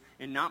gracious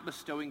in not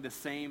bestowing the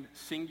same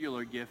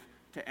singular gift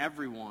to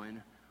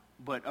everyone,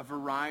 but a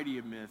variety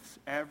of myths.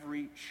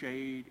 Every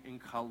shade and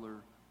color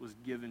was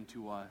given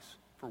to us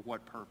for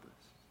what purpose?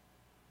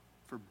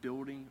 For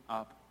building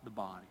up the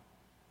body.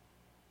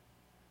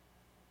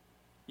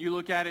 You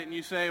look at it and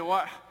you say,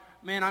 well,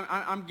 man,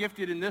 I'm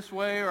gifted in this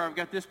way, or I've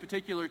got this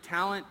particular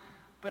talent,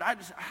 but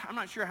I'm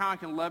not sure how I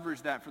can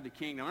leverage that for the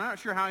kingdom. I'm not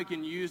sure how I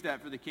can use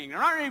that for the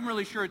kingdom. I'm not even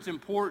really sure it's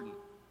important.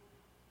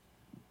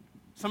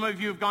 Some of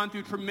you have gone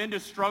through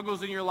tremendous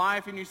struggles in your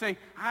life, and you say,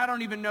 I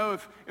don't even know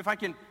if I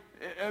can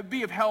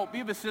be of help, be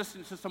of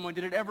assistance to someone.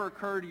 Did it ever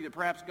occur to you that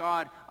perhaps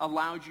God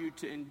allowed you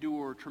to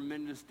endure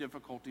tremendous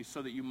difficulties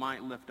so that you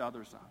might lift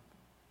others up?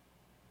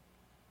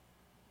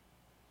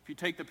 If you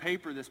take the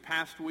paper this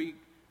past week,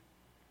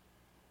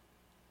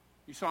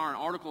 you saw an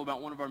article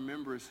about one of our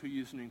members who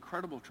used an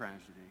incredible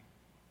tragedy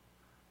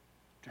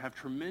to have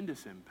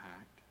tremendous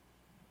impact,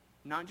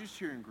 not just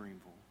here in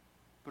Greenville,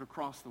 but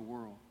across the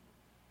world.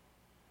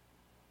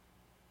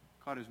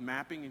 God is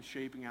mapping and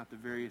shaping out the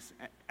various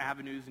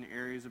avenues and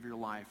areas of your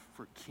life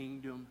for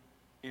kingdom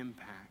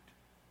impact,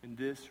 and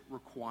this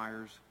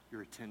requires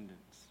your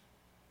attendance.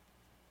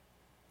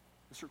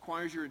 This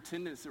requires your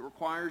attendance. It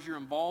requires your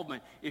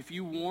involvement. If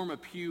you warm a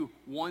pew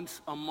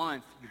once a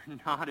month, you're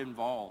not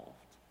involved.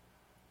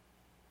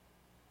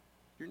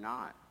 You're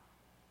not.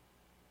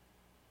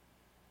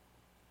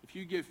 If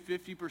you give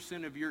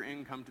 50% of your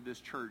income to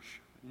this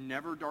church,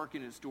 never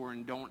darken its door,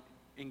 and don't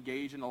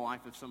engage in the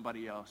life of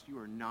somebody else, you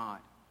are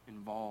not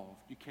involved.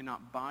 You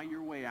cannot buy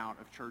your way out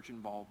of church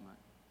involvement.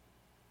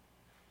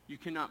 You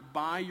cannot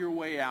buy your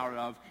way out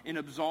of and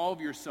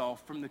absolve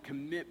yourself from the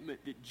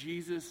commitment that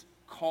Jesus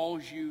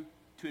calls you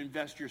to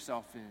invest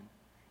yourself in.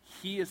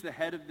 He is the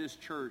head of this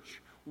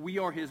church. We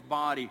are his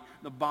body.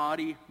 The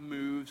body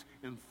moves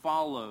and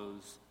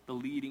follows the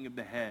leading of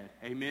the head.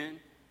 Amen?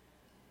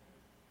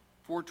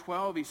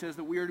 4:12, he says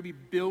that we are to be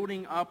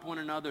building up one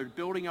another,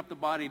 building up the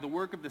body. The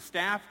work of the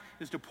staff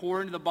is to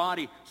pour into the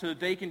body so that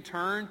they can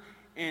turn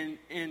and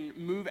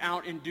move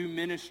out and do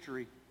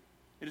ministry.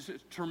 It is a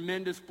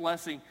tremendous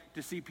blessing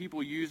to see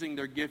people using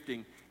their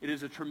gifting. It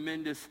is a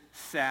tremendous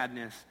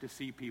sadness to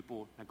see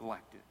people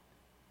neglected.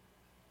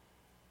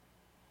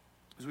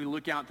 As we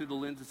look out through the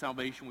lens of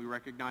salvation, we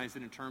recognize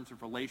that in terms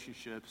of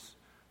relationships,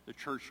 the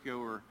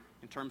churchgoer,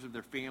 in terms of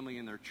their family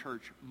and their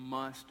church,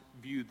 must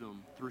view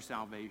them through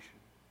salvation.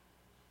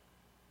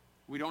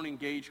 We don't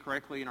engage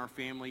correctly in our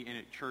family and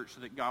at church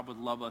so that God would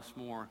love us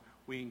more.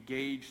 We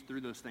engage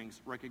through those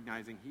things,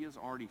 recognizing he has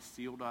already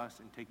sealed us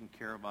and taken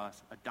care of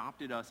us,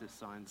 adopted us as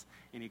sons,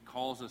 and he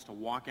calls us to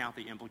walk out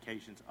the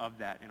implications of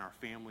that in our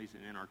families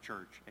and in our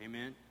church.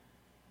 Amen?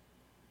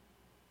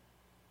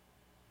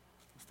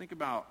 Let's think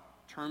about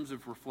terms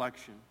of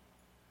reflection.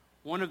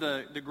 One of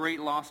the great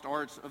lost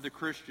arts of the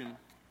Christian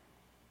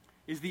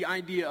is the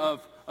idea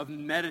of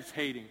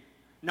meditating.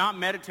 Not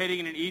meditating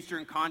in an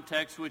Eastern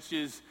context, which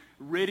is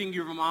ridding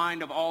your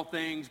mind of all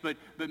things, but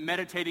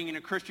meditating in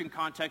a Christian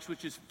context,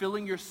 which is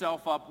filling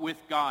yourself up with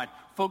God,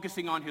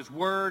 focusing on his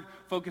word,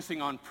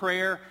 focusing on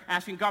prayer,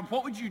 asking God,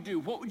 what would you do?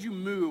 What would you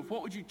move?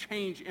 What would you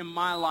change in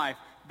my life?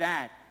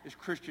 That is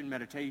Christian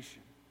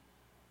meditation.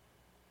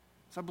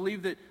 So I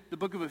believe that the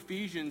book of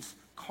Ephesians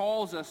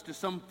calls us to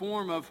some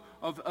form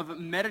of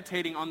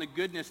meditating on the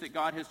goodness that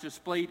God has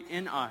displayed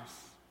in us.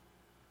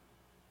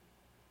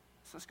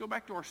 So let's go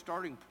back to our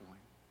starting point.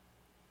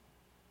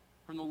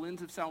 From the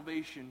lens of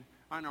salvation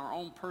on our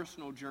own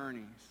personal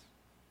journeys,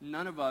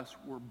 none of us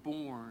were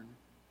born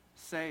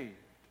saved.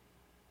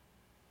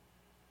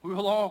 We were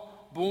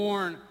all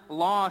born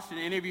lost, and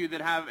any of you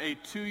that have a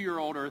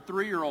 2-year-old or a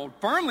 3-year-old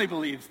firmly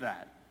believes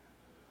that.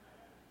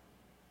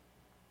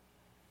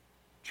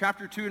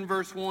 Chapter 2 and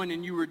verse 1,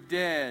 and you were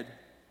dead.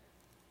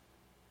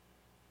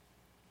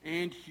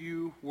 And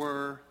you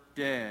were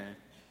dead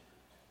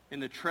in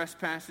the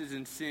trespasses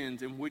and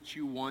sins in which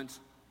you once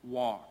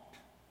walked,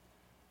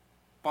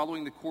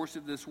 following the course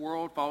of this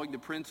world, following the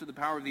prince of the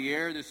power of the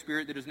air, the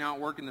spirit that is now at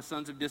work in the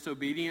sons of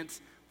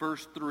disobedience.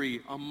 Verse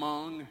 3,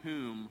 among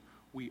whom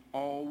we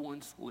all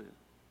once lived.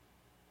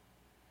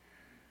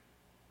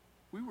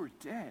 We were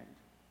dead.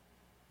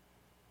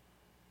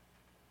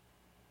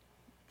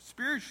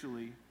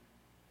 Spiritually,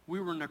 we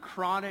were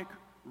necrotic,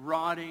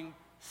 rotting,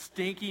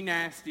 stinky,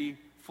 nasty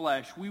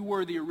flesh. We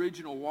were the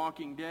original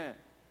walking dead.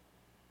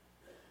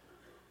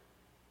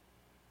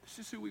 This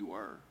is who we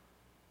were.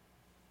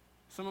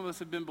 Some of us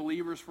have been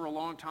believers for a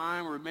long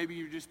time, or maybe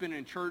you've just been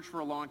in church for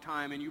a long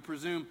time, and you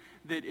presume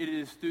that it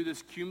is through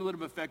this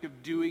cumulative effect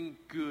of doing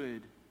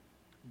good,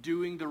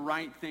 doing the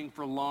right thing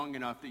for long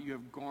enough, that you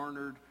have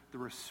garnered the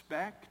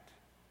respect,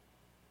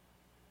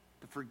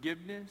 the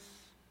forgiveness,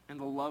 and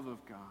the love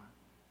of God.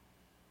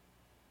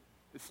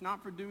 It's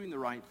not for doing the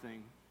right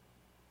thing.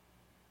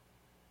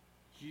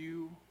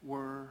 You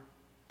were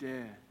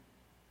dead.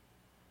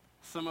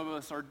 Some of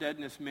us, our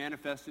deadness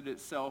manifested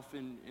itself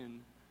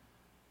in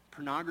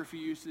pornography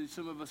usage.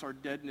 Some of us, our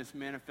deadness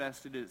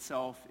manifested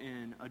itself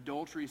in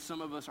adultery. Some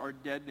of us, our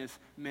deadness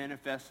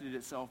manifested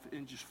itself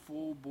in just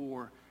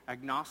full-bore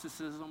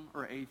agnosticism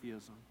or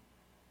atheism.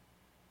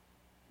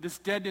 This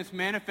deadness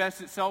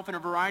manifests itself in a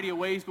variety of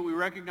ways, but we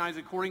recognize,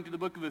 according to the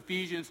book of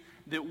Ephesians,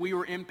 that we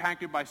were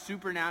impacted by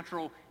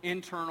supernatural,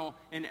 internal,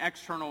 and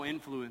external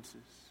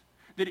influences.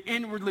 That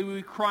inwardly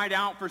we cried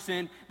out for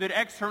sin, that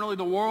externally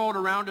the world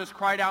around us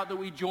cried out that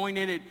we join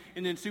in it,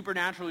 and then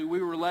supernaturally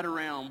we were led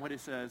around, what it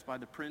says, by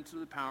the prince of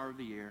the power of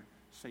the air,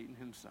 Satan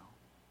himself,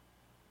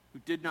 who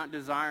did not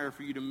desire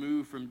for you to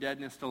move from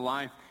deadness to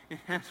life. And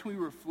as we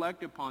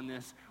reflect upon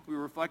this, we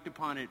reflect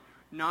upon it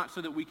not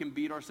so that we can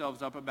beat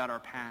ourselves up about our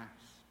past,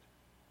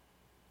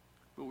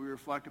 but we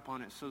reflect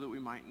upon it so that we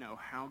might know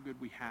how good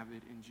we have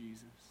it in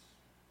Jesus.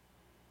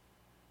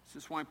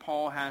 This is why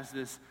Paul has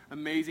this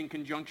amazing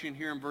conjunction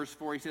here in verse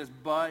 4. He says,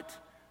 but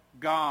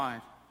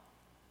God.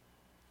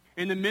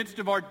 In the midst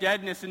of our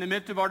deadness, in the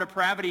midst of our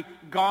depravity,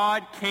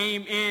 God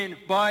came in.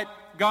 But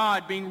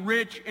God, being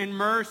rich in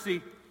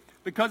mercy,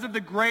 because of the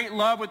great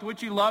love with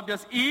which he loved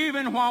us,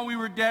 even while we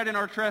were dead in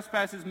our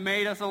trespasses,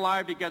 made us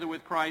alive together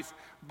with Christ.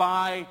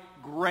 By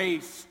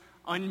grace,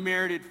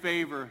 unmerited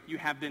favor, you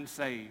have been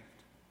saved.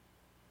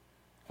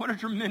 What a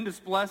tremendous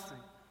blessing.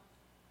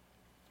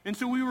 And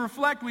so we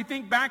reflect, we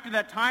think back to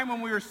that time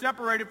when we were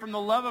separated from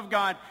the love of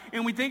God,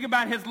 and we think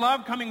about his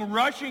love coming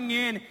rushing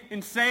in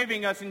and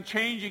saving us and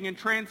changing and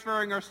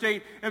transferring our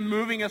state and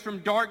moving us from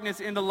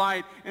darkness into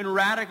light and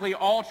radically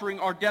altering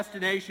our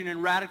destination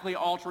and radically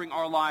altering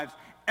our lives.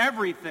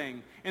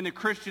 Everything in the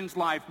Christian's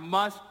life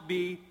must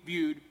be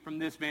viewed from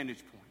this vantage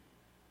point.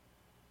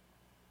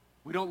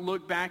 We don't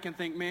look back and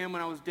think, man,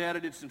 when I was dead, I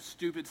did some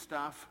stupid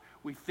stuff.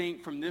 We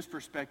think from this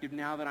perspective,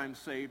 now that I'm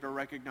saved, I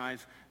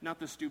recognize not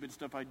the stupid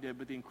stuff I did,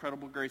 but the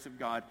incredible grace of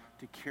God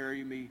to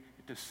carry me,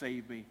 to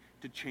save me,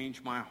 to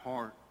change my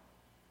heart.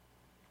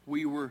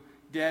 We were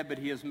dead, but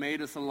he has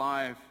made us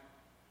alive.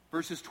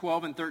 Verses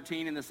 12 and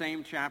 13 in the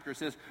same chapter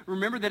says,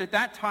 remember that at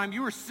that time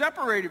you were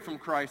separated from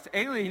Christ,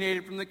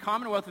 alienated from the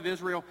commonwealth of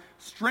Israel,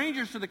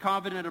 strangers to the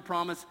covenant of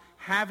promise,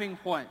 having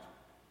what?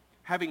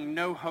 Having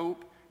no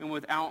hope and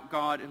without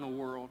God in the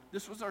world.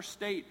 This was our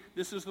state.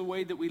 This is the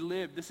way that we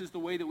lived. This is the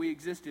way that we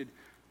existed.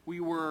 We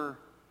were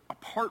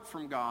apart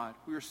from God.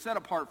 We were set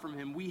apart from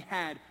him. We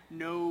had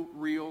no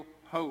real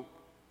hope.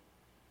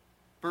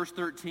 Verse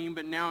 13,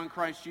 but now in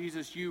Christ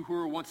Jesus, you who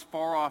were once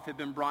far off have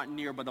been brought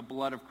near by the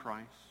blood of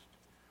Christ,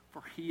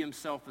 for he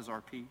himself is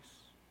our peace.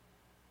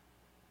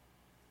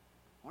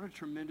 What a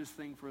tremendous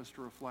thing for us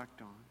to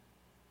reflect on.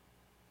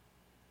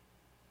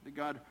 That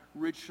God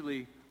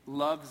richly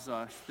loves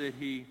us, that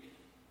he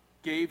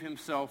gave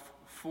himself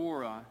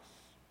for us.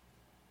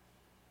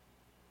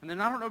 And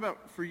then I don't know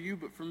about for you,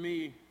 but for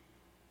me,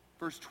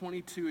 verse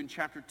 22 in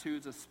chapter 2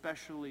 is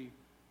especially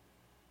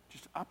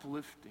just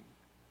uplifting.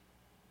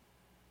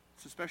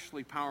 It's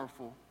especially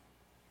powerful.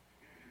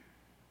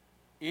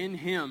 In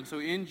him, so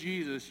in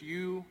Jesus,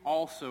 you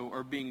also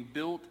are being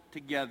built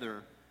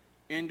together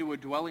into a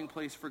dwelling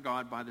place for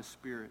God by the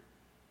Spirit.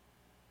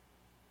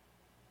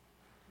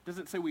 It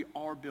doesn't say we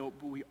are built,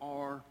 but we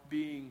are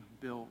being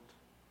built.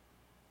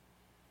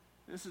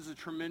 This is a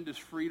tremendous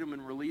freedom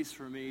and release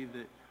for me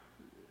that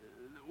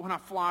when I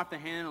fly off the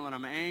handle and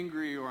I'm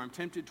angry or I'm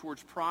tempted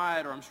towards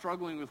pride or I'm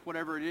struggling with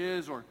whatever it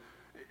is or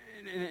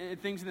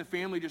things in the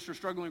family just are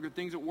struggling or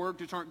things at work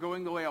just aren't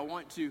going the way I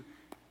want to,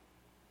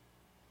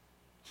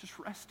 just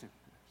rest in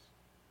this.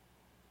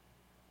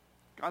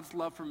 God's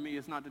love for me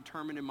is not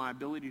determined in my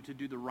ability to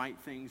do the right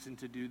things and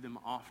to do them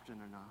often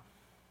enough.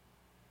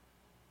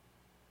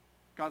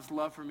 God's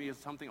love for me is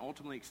something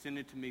ultimately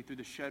extended to me through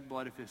the shed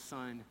blood of his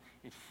Son,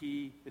 and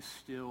he is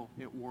still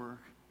at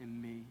work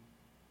in me.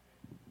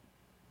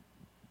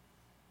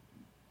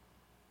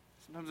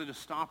 Sometimes I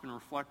just stop and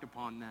reflect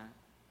upon that.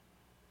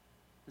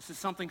 This is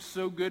something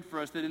so good for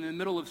us that in the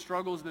middle of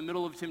struggles, in the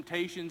middle of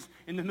temptations,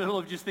 in the middle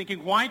of just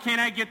thinking, why can't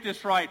I get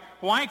this right?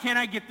 Why can't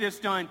I get this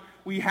done?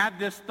 We have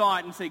this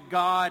thought and say,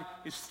 God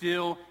is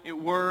still at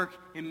work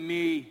in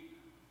me.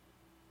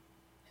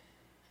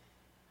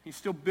 He's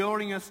still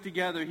building us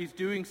together. He's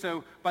doing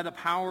so by the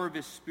power of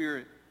his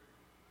Spirit.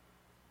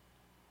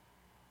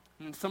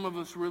 And some of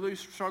us really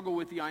struggle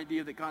with the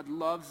idea that God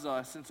loves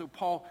us. And so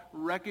Paul,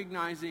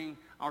 recognizing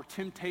our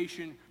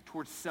temptation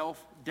towards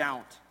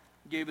self-doubt,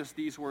 gave us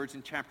these words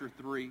in chapter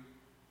 3.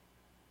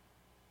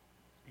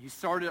 He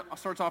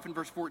starts off in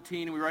verse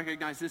 14, and we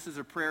recognize this is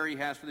a prayer he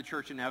has for the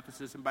church in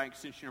Ephesus, and by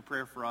extension a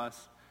prayer for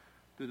us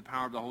through the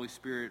power of the Holy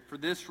Spirit. For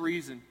this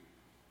reason,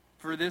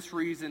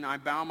 I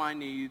bow my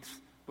knees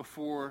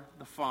before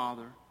the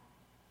Father.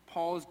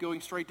 Paul is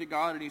going straight to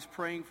God, and he's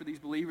praying for these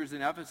believers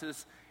in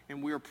Ephesus,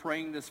 and we are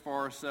praying this for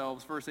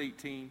ourselves. Verse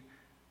 18,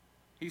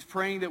 he's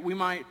praying that we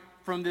might,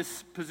 from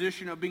this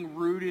position of being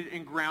rooted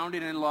and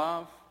grounded in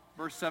love,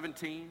 verse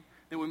 17,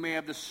 that we may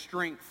have the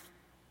strength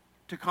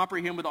to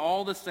comprehend with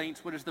all the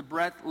saints what is the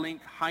breadth,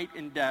 length, height,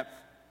 and depth,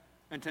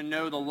 and to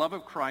know the love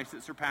of Christ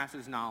that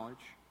surpasses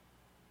knowledge.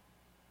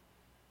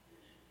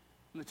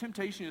 And the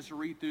temptation is to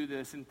read through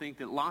this and think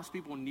that lost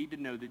people need to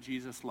know that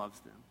Jesus loves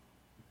them.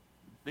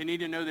 They need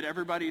to know that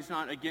everybody's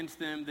not against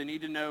them. They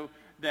need to know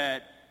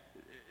that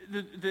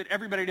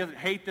everybody doesn't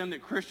hate them,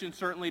 that Christians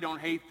certainly don't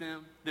hate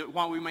them, that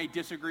while we may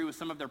disagree with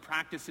some of their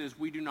practices,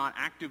 we do not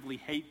actively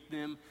hate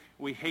them.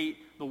 We hate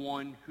the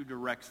one who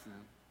directs them.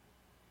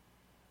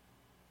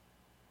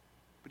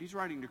 But he's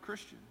writing to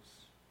Christians.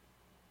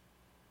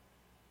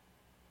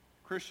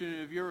 Christian,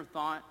 have you ever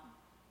thought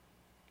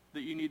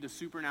that you need the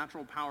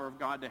supernatural power of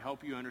God to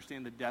help you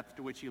understand the depth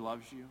to which he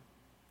loves you?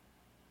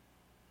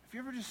 Have you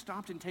ever just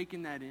stopped and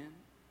taken that in?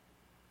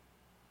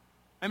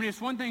 I mean,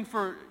 it's one thing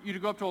for you to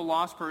go up to a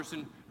lost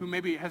person who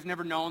maybe has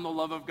never known the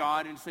love of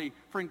God and say,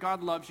 friend,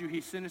 God loves you. He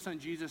sent his Son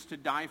Jesus to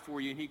die for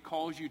you, and he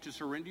calls you to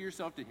surrender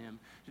yourself to him,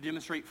 to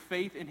demonstrate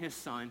faith in his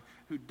Son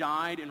who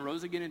died and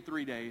rose again in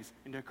 3 days,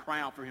 and to cry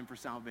out for him for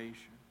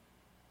salvation.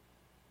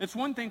 It's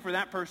one thing for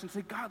that person to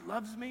say, God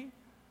loves me.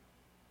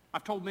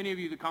 I've told many of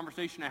you the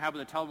conversation I had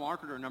with a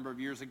telemarketer a number of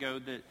years ago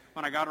that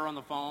when I got her on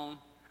the phone,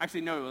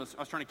 actually no, I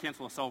was trying to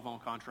cancel a cell phone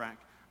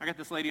contract. I got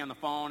this lady on the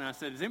phone and I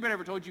said, has anybody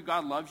ever told you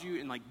God loves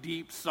you? And like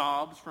deep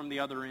sobs from the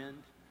other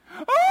end.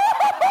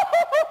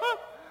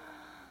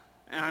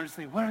 And I'm just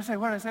thinking, what did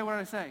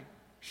I say?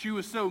 She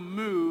was so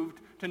moved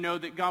to know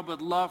that God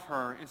would love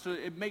her. And so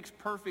it makes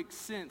perfect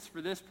sense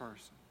for this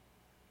person.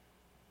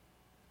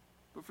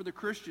 But for the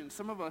Christian,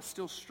 some of us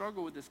still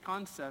struggle with this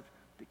concept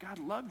that God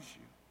loves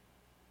you.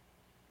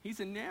 He's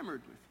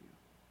enamored with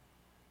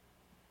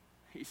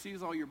you. He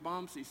sees all your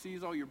bumps, he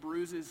sees all your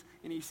bruises,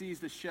 and he sees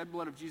the shed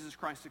blood of Jesus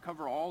Christ to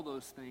cover all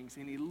those things,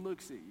 and he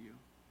looks at you.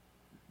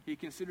 He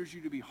considers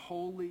you to be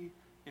holy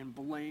and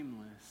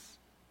blameless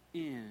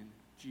in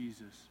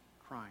Jesus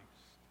Christ.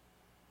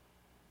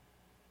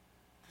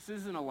 This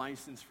isn't a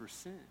license for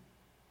sin.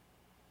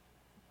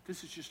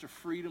 This is just a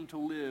freedom to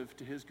live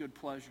to his good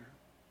pleasure.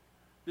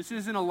 This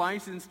isn't a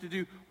license to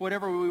do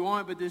whatever we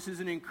want, but this is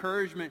an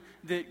encouragement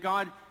that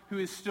God, who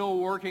is still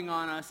working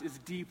on us, is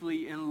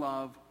deeply in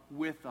love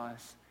with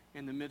us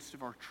in the midst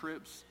of our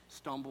trips,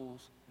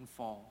 stumbles, and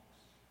falls.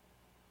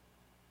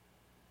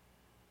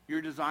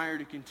 Your desire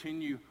to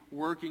continue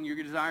working, your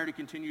desire to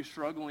continue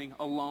struggling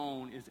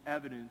alone is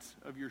evidence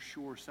of your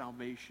sure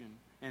salvation,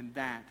 and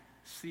that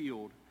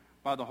sealed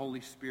by the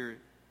Holy Spirit.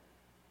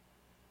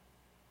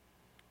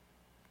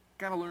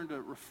 Got to learn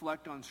to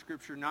reflect on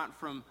Scripture, not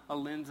from a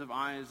lens of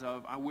eyes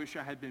of, I wish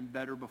I had been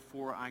better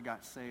before I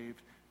got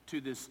saved, to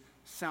this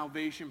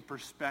salvation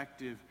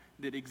perspective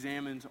that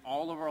examines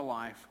all of our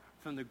life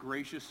from the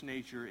gracious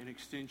nature and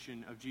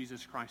extension of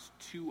Jesus Christ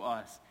to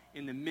us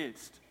in the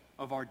midst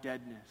of our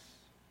deadness.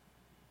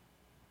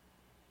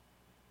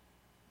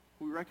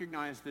 We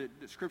recognize that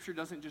Scripture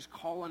doesn't just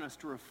call on us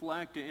to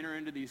reflect and enter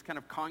into these kind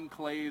of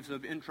conclaves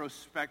of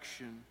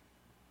introspection,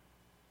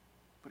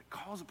 but it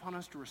calls upon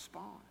us to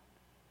respond.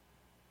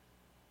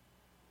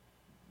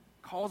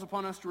 Calls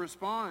upon us to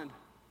respond.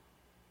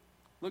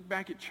 Look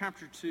back at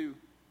chapter 2.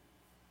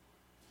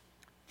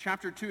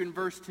 Chapter 2 and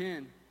verse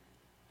 10.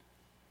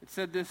 It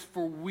said this,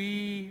 "For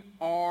we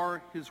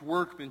are his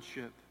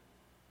workmanship.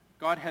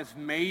 God has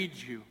made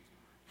you.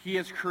 He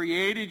has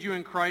created you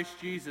in Christ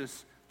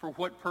Jesus. For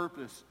what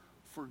purpose?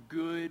 For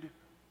good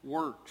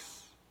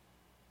works."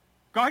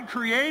 God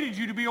created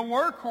you to be a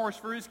workhorse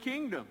for his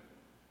kingdom.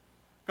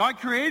 God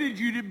created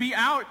you to be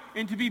out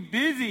and to be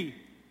busy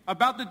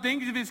about the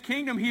things of his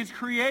kingdom. He has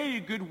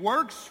created good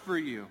works for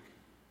you.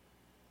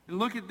 And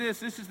look at this.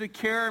 This is the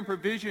care and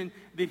provision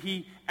that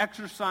he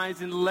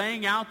exercised in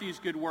laying out these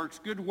good works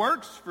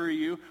for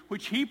you,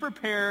 which he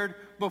prepared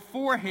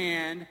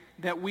beforehand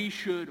that we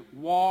should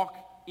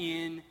walk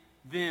in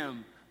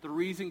them. The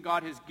reason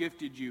God has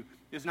gifted you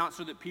is not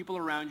so that people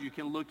around you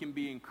can look and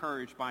be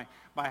encouraged by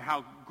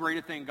how great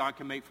a thing God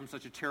can make from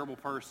such a terrible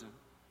person.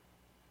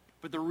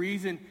 But the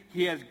reason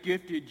he has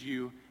gifted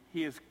you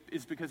is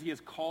because he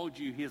has called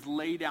you. He has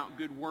laid out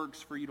good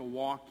works for you to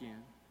walk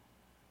in.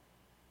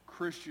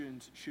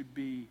 Christians should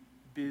be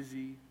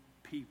busy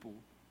people.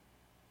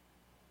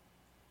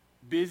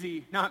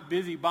 Busy, not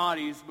busy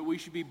bodies, but we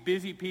should be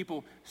busy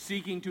people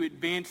seeking to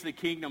advance the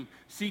kingdom,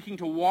 seeking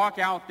to walk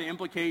out the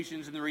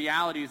implications and the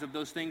realities of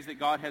those things that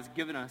God has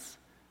given us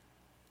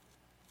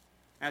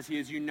as he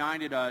has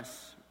united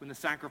us in the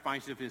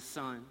sacrifice of his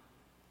Son.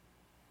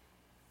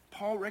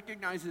 Paul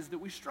recognizes that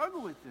we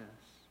struggle with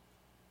this.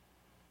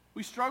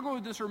 We struggle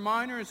with this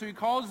reminder, and so he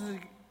calls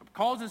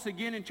us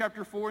again in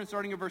chapter 4 and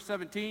starting at verse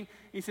 17.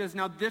 He says,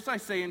 "Now this I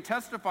say and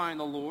testify in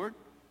the Lord,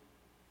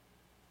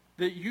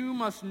 that you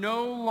must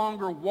no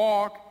longer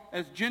walk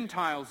as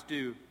Gentiles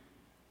do,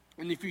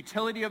 in the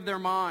futility of their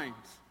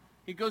minds."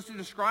 He goes to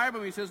describe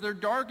them. He says, they're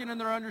darkened in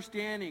their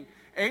understanding,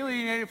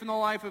 alienated from the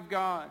life of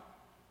God.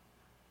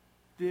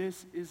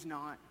 This is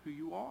not who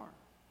you are.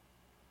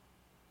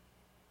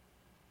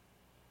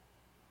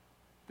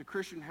 The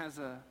Christian has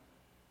a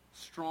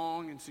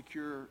strong and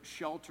secure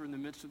shelter in the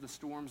midst of the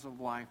storms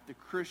of life. The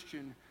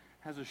Christian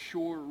has a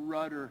sure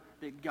rudder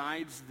that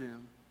guides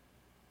them.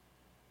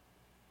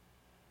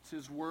 It's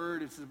his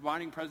word, it's the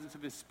abiding presence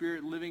of his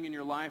Spirit living in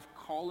your life,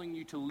 calling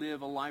you to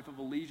live a life of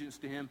allegiance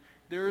to him.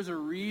 There is a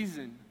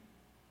reason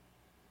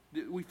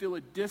that we feel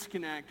a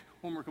disconnect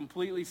when we're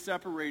completely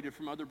separated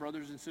from other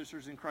brothers and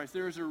sisters in Christ.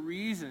 There is a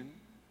reason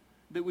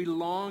that we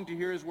long to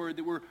hear his word,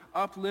 that we're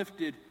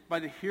uplifted by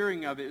the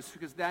hearing of it. It's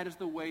because that is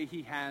the way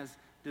he has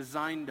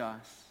designed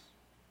us.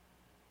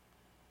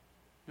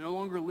 We no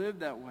longer live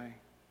that way.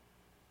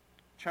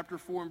 Chapter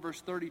 4 and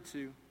verse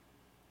 32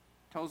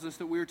 tells us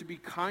that we are to be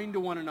kind to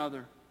one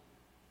another,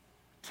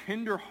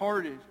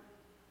 tender-hearted,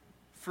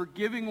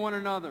 forgiving one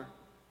another.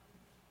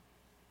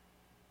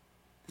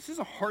 This is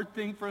a hard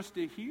thing for us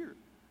to hear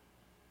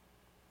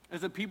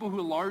as a people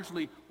who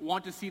largely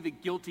want to see the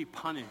guilty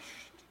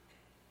punished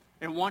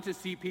and want to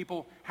see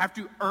people have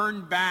to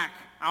earn back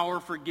our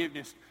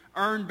forgiveness,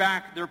 earn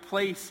back their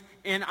place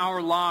in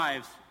our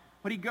lives.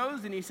 But he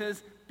goes and he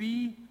says,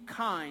 be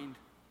kind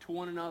to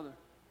one another.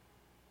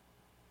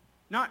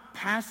 Not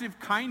passive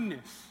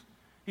kindness.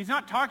 He's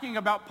not talking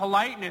about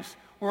politeness,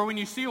 where when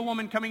you see a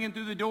woman coming in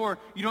through the door,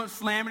 you don't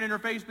slam it in her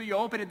face, but you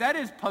open it. That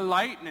is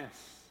politeness.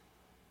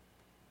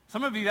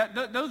 Some of you,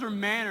 those are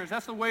manners.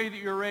 That's the way that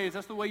you're raised.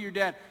 That's the way you're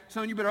dad.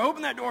 So you better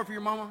open that door for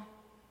your mama.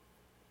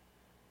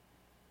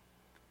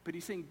 But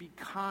he's saying, be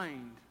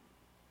kind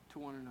to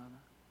one another.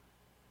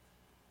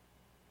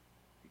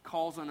 He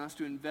calls on us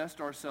to invest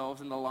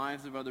ourselves in the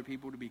lives of other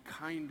people, to be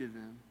kind to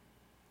them,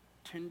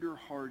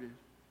 tender-hearted,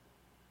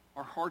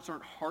 our hearts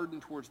aren't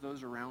hardened towards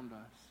those around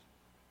us.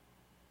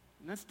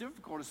 And that's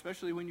difficult,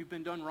 especially when you've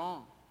been done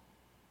wrong.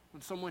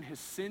 When someone has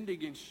sinned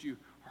against you,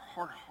 our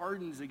heart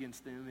hardens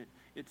against them.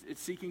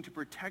 It's seeking to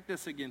protect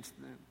us against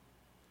them.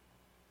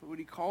 But what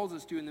he calls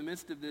us to in the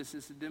midst of this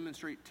is to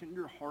demonstrate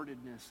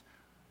tenderheartedness,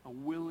 a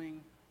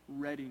willing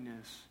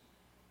readiness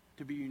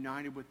to be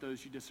united with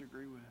those you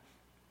disagree with.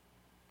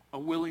 A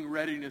willing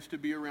readiness to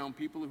be around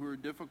people who are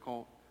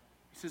difficult.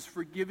 He says,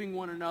 forgiving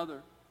one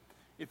another.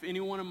 If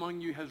anyone among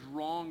you has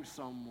wronged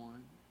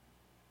someone,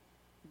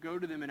 go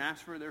to them and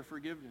ask for their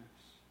forgiveness.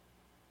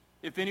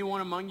 If anyone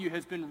among you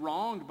has been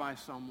wronged by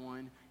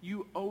someone,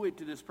 you owe it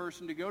to this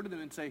person to go to them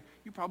and say,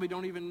 you probably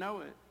don't even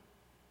know it.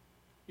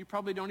 You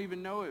probably don't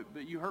even know it,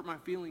 but you hurt my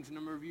feelings a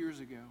number of years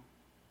ago.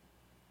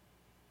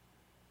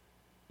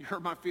 You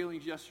hurt my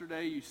feelings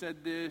yesterday. You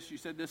said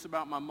this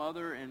about my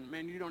mother, and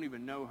man, you don't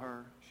even know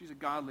her. She's a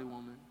godly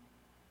woman.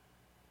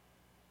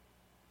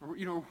 Or,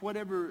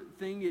 whatever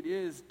thing it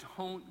is,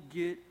 don't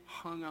get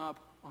hung up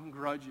on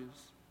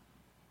grudges.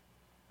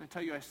 I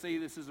tell you, I say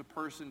this as a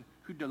person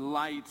who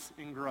delights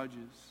in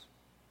grudges.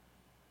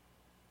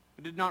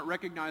 I did not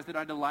recognize that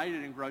I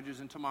delighted in grudges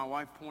until my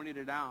wife pointed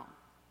it out.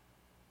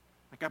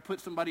 Like I put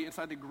somebody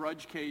inside the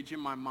grudge cage in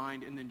my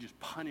mind and then just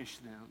punish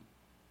them.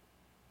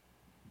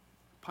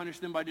 Punish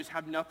them by just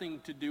have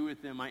nothing to do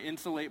with them. I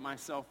insulate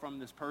myself from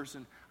this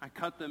person. I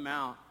cut them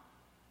out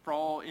for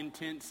all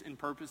intents and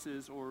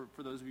purposes, or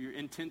for those of you,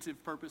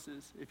 intensive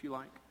purposes, if you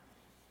like.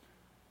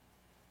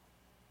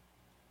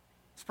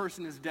 This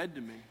person is dead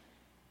to me.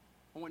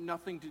 I want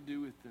nothing to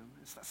do with them.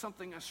 It's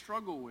something I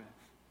struggle with.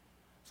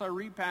 So I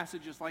read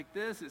passages like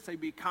this that say,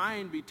 be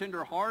kind, be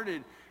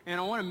tenderhearted, and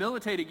I want to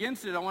militate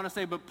against it. I want to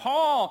say, but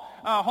Paul,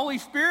 Holy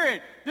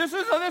Spirit, this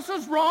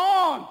is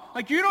wrong.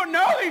 Like, you don't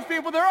know these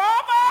people. They're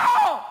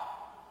awful.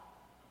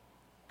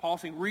 Paul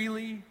saying,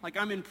 really? Like,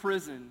 I'm in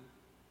prison,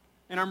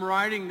 and I'm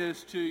writing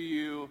this to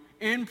you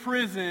in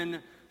prison,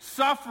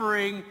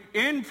 suffering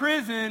in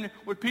prison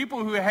with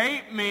people who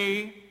hate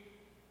me,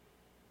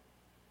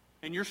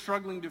 and you're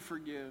struggling to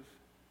forgive.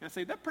 And I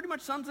say, that pretty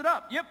much sums it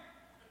up. Yep.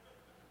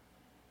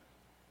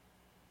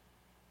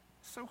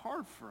 So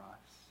hard for us.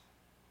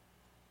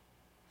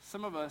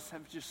 Some of us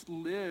have just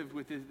lived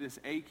with this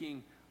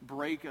aching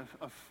break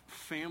of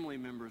family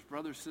members,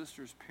 brothers,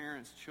 sisters,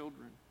 parents,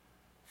 children,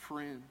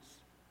 friends.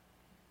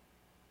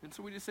 And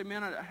so we just say,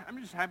 man, I'm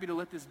just happy to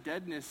let this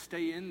deadness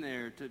stay in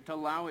there, to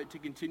allow it to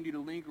continue to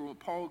linger. What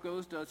Paul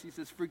goes to us, he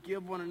says,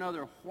 forgive one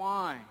another.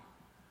 Why?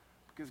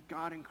 Because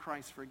God in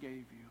Christ forgave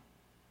you.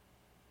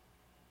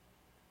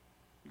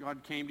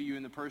 God came to you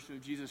in the person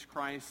of Jesus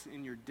Christ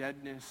in your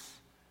deadness,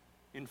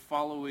 in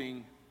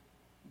following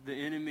the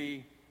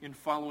enemy, in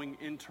following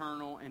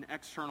internal and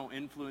external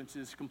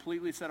influences,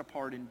 completely set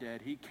apart and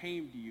dead. He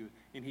came to you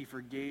and he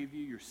forgave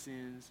you your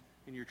sins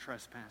and your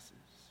trespasses.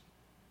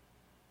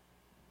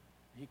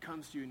 He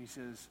comes to you and he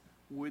says,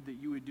 would that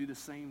you would do the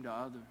same to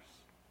others.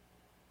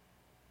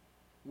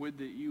 Would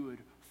that you would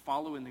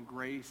follow in the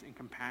grace and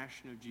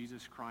compassion of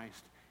Jesus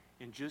Christ.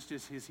 And just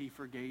as he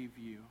forgave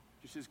you,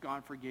 just as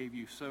God forgave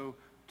you, so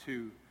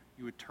too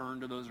you would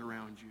turn to those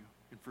around you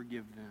and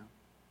forgive them.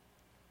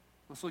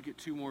 Let's look at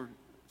two more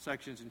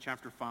sections in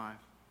chapter 5.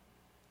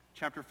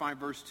 Chapter 5,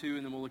 verse 2,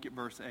 and then we'll look at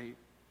verse 8. And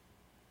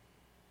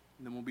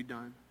then we'll be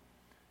done.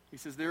 He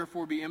says,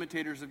 therefore be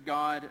imitators of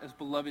God as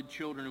beloved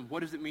children. And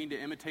what does it mean to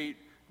imitate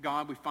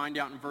God? We find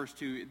out in verse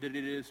 2 that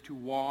it is to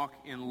walk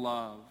in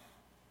love.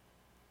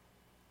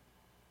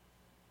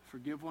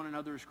 Forgive one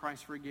another as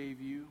Christ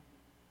forgave you.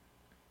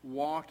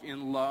 Walk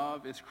in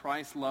love as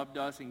Christ loved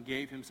us and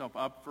gave himself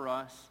up for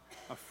us.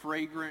 A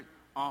fragrant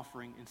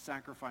offering and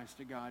sacrifice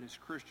to God. As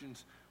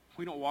Christians,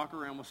 we don't walk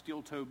around with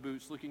steel-toed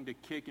boots looking to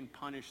kick and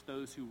punish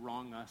those who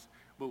wrong us,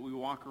 but we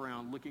walk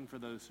around looking for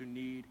those who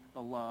need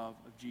the love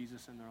of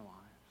Jesus in their lives.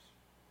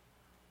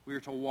 We are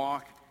to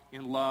walk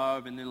in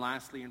love, and then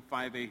lastly in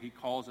 5:8 he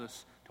calls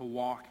us to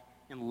walk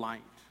in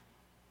light.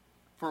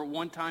 For at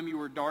one time you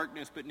were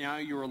darkness, but now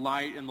you are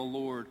light in the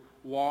Lord.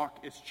 Walk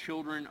as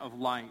children of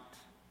light.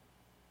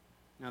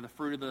 Now the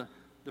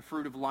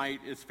fruit of light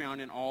is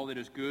found in all that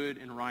is good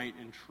and right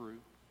and true.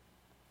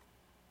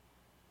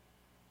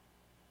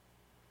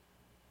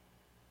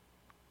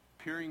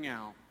 Peering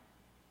out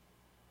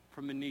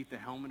from beneath the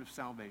helmet of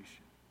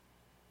salvation,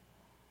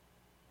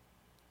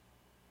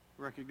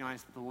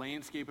 recognize that the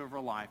landscape of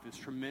our life is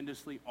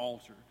tremendously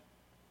altered.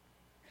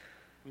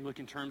 We look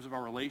in terms of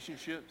our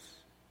relationships,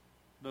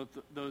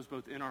 those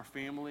both in our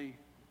family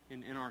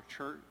and in our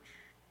church.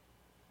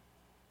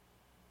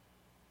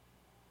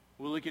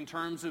 We look in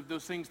terms of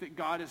those things that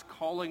God is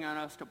calling on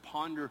us to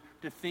ponder,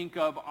 to think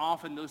of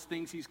often, those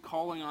things he's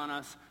calling on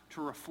us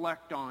to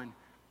reflect on.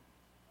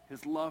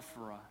 His love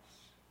for us.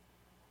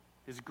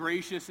 His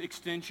gracious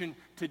extension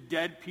to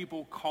dead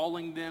people,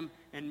 calling them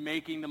and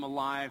making them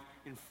alive.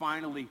 And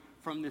finally,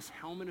 from this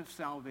helmet of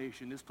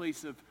salvation, this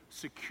place of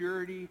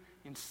security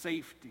and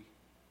safety.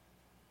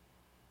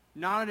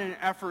 Not in an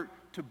effort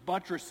to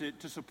buttress it,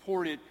 to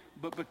support it,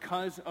 but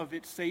because of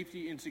its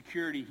safety and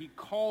security, he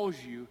calls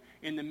you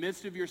in the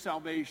midst of your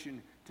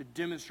salvation to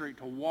demonstrate,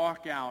 to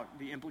walk out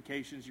the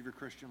implications of your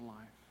Christian life.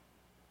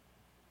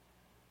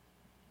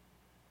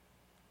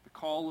 The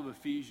call of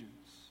Ephesians.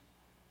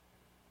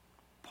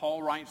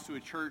 Paul writes to a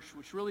church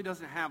which really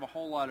doesn't have a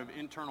whole lot of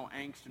internal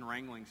angst and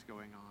wranglings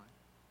going on.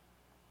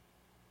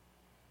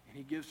 And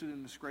he gives to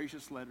them this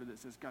gracious letter that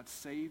says, God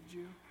saved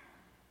you.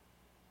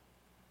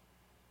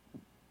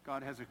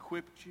 God has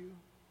equipped you.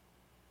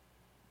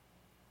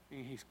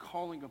 And he's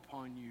calling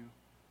upon you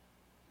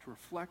to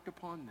reflect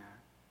upon that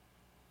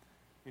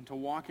and to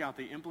walk out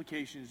the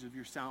implications of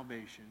your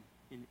salvation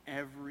in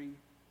every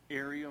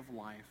area of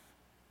life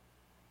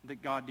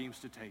that God deems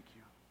to take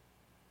you.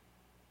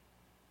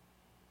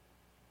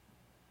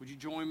 Would you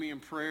join me in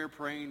prayer,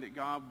 praying that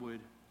God would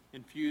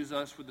infuse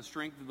us with the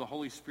strength of the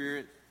Holy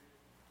Spirit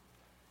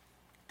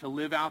to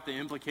live out the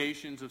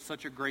implications of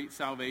such a great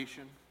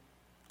salvation?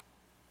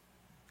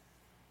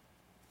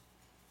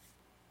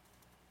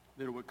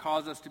 That it would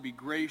cause us to be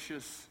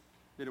gracious,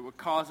 that it would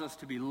cause us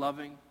to be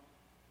loving,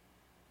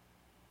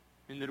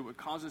 and that it would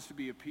cause us to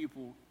be a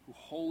people who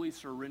wholly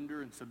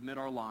surrender and submit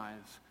our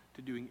lives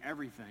to doing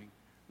everything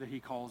that he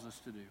calls us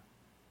to do.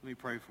 Let me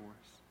pray for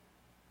us.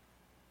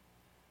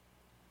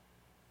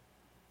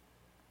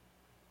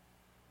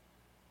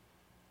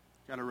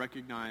 Got to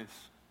recognize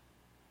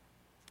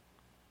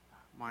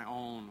my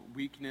own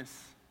weakness,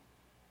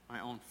 my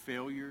own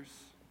failures.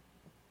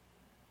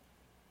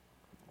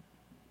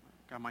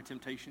 God, my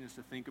temptation is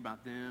to think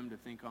about them, to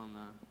think on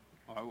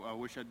the, oh, I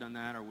wish I'd done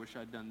that, or I wish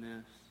I'd done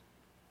this.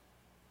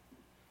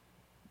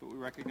 But we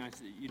recognize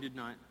that you did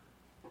not,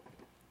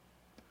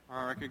 or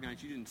I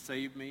recognize you didn't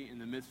save me in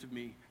the midst of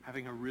me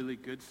having a really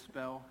good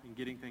spell and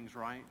getting things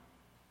right.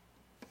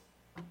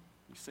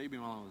 You saved me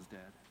while I was dead.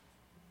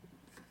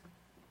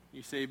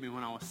 You saved me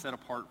when I was set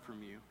apart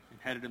from you and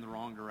headed in the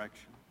wrong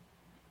direction.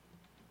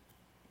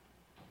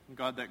 And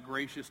God, that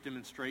gracious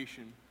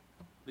demonstration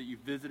that you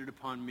visited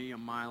upon me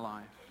in my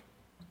life,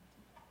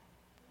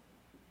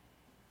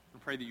 I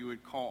pray that you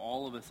would call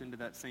all of us into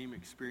that same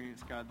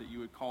experience, God, that you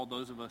would call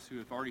those of us who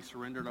have already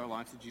surrendered our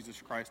lives to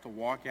Jesus Christ to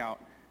walk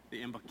out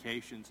the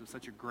implications of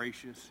such a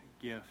gracious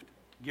gift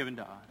given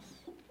to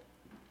us.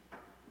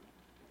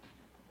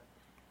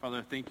 Father,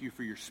 I thank you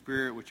for your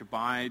Spirit which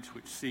abides,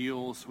 which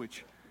seals,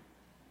 which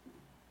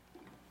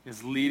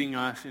is leading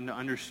us into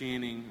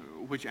understanding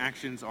which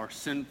actions are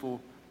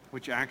sinful,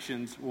 which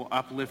actions will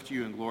uplift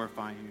you and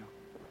glorify you.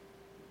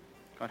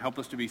 God, help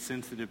us to be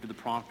sensitive to the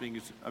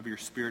promptings of your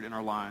Spirit in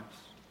our lives.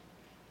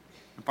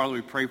 And Father,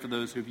 we pray for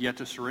those who have yet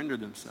to surrender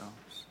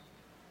themselves.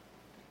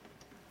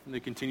 And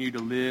they continue to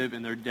live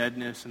in their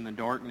deadness and the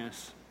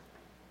darkness.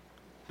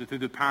 That through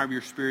the power of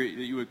your Spirit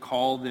that you would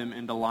call them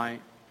into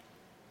light.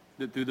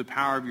 That through the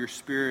power of your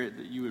Spirit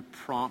that you would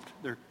prompt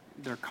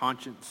their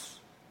conscience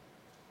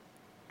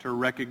to a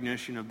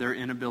recognition of their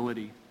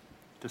inability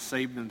to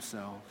save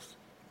themselves.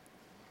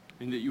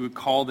 And that you would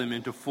call them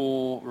into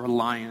full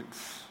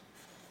reliance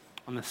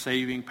on the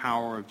saving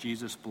power of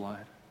Jesus'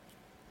 blood,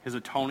 his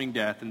atoning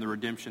death, and the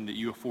redemption that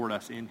you afford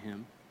us in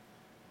him.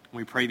 And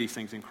we pray these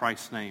things in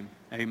Christ's name.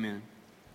 Amen.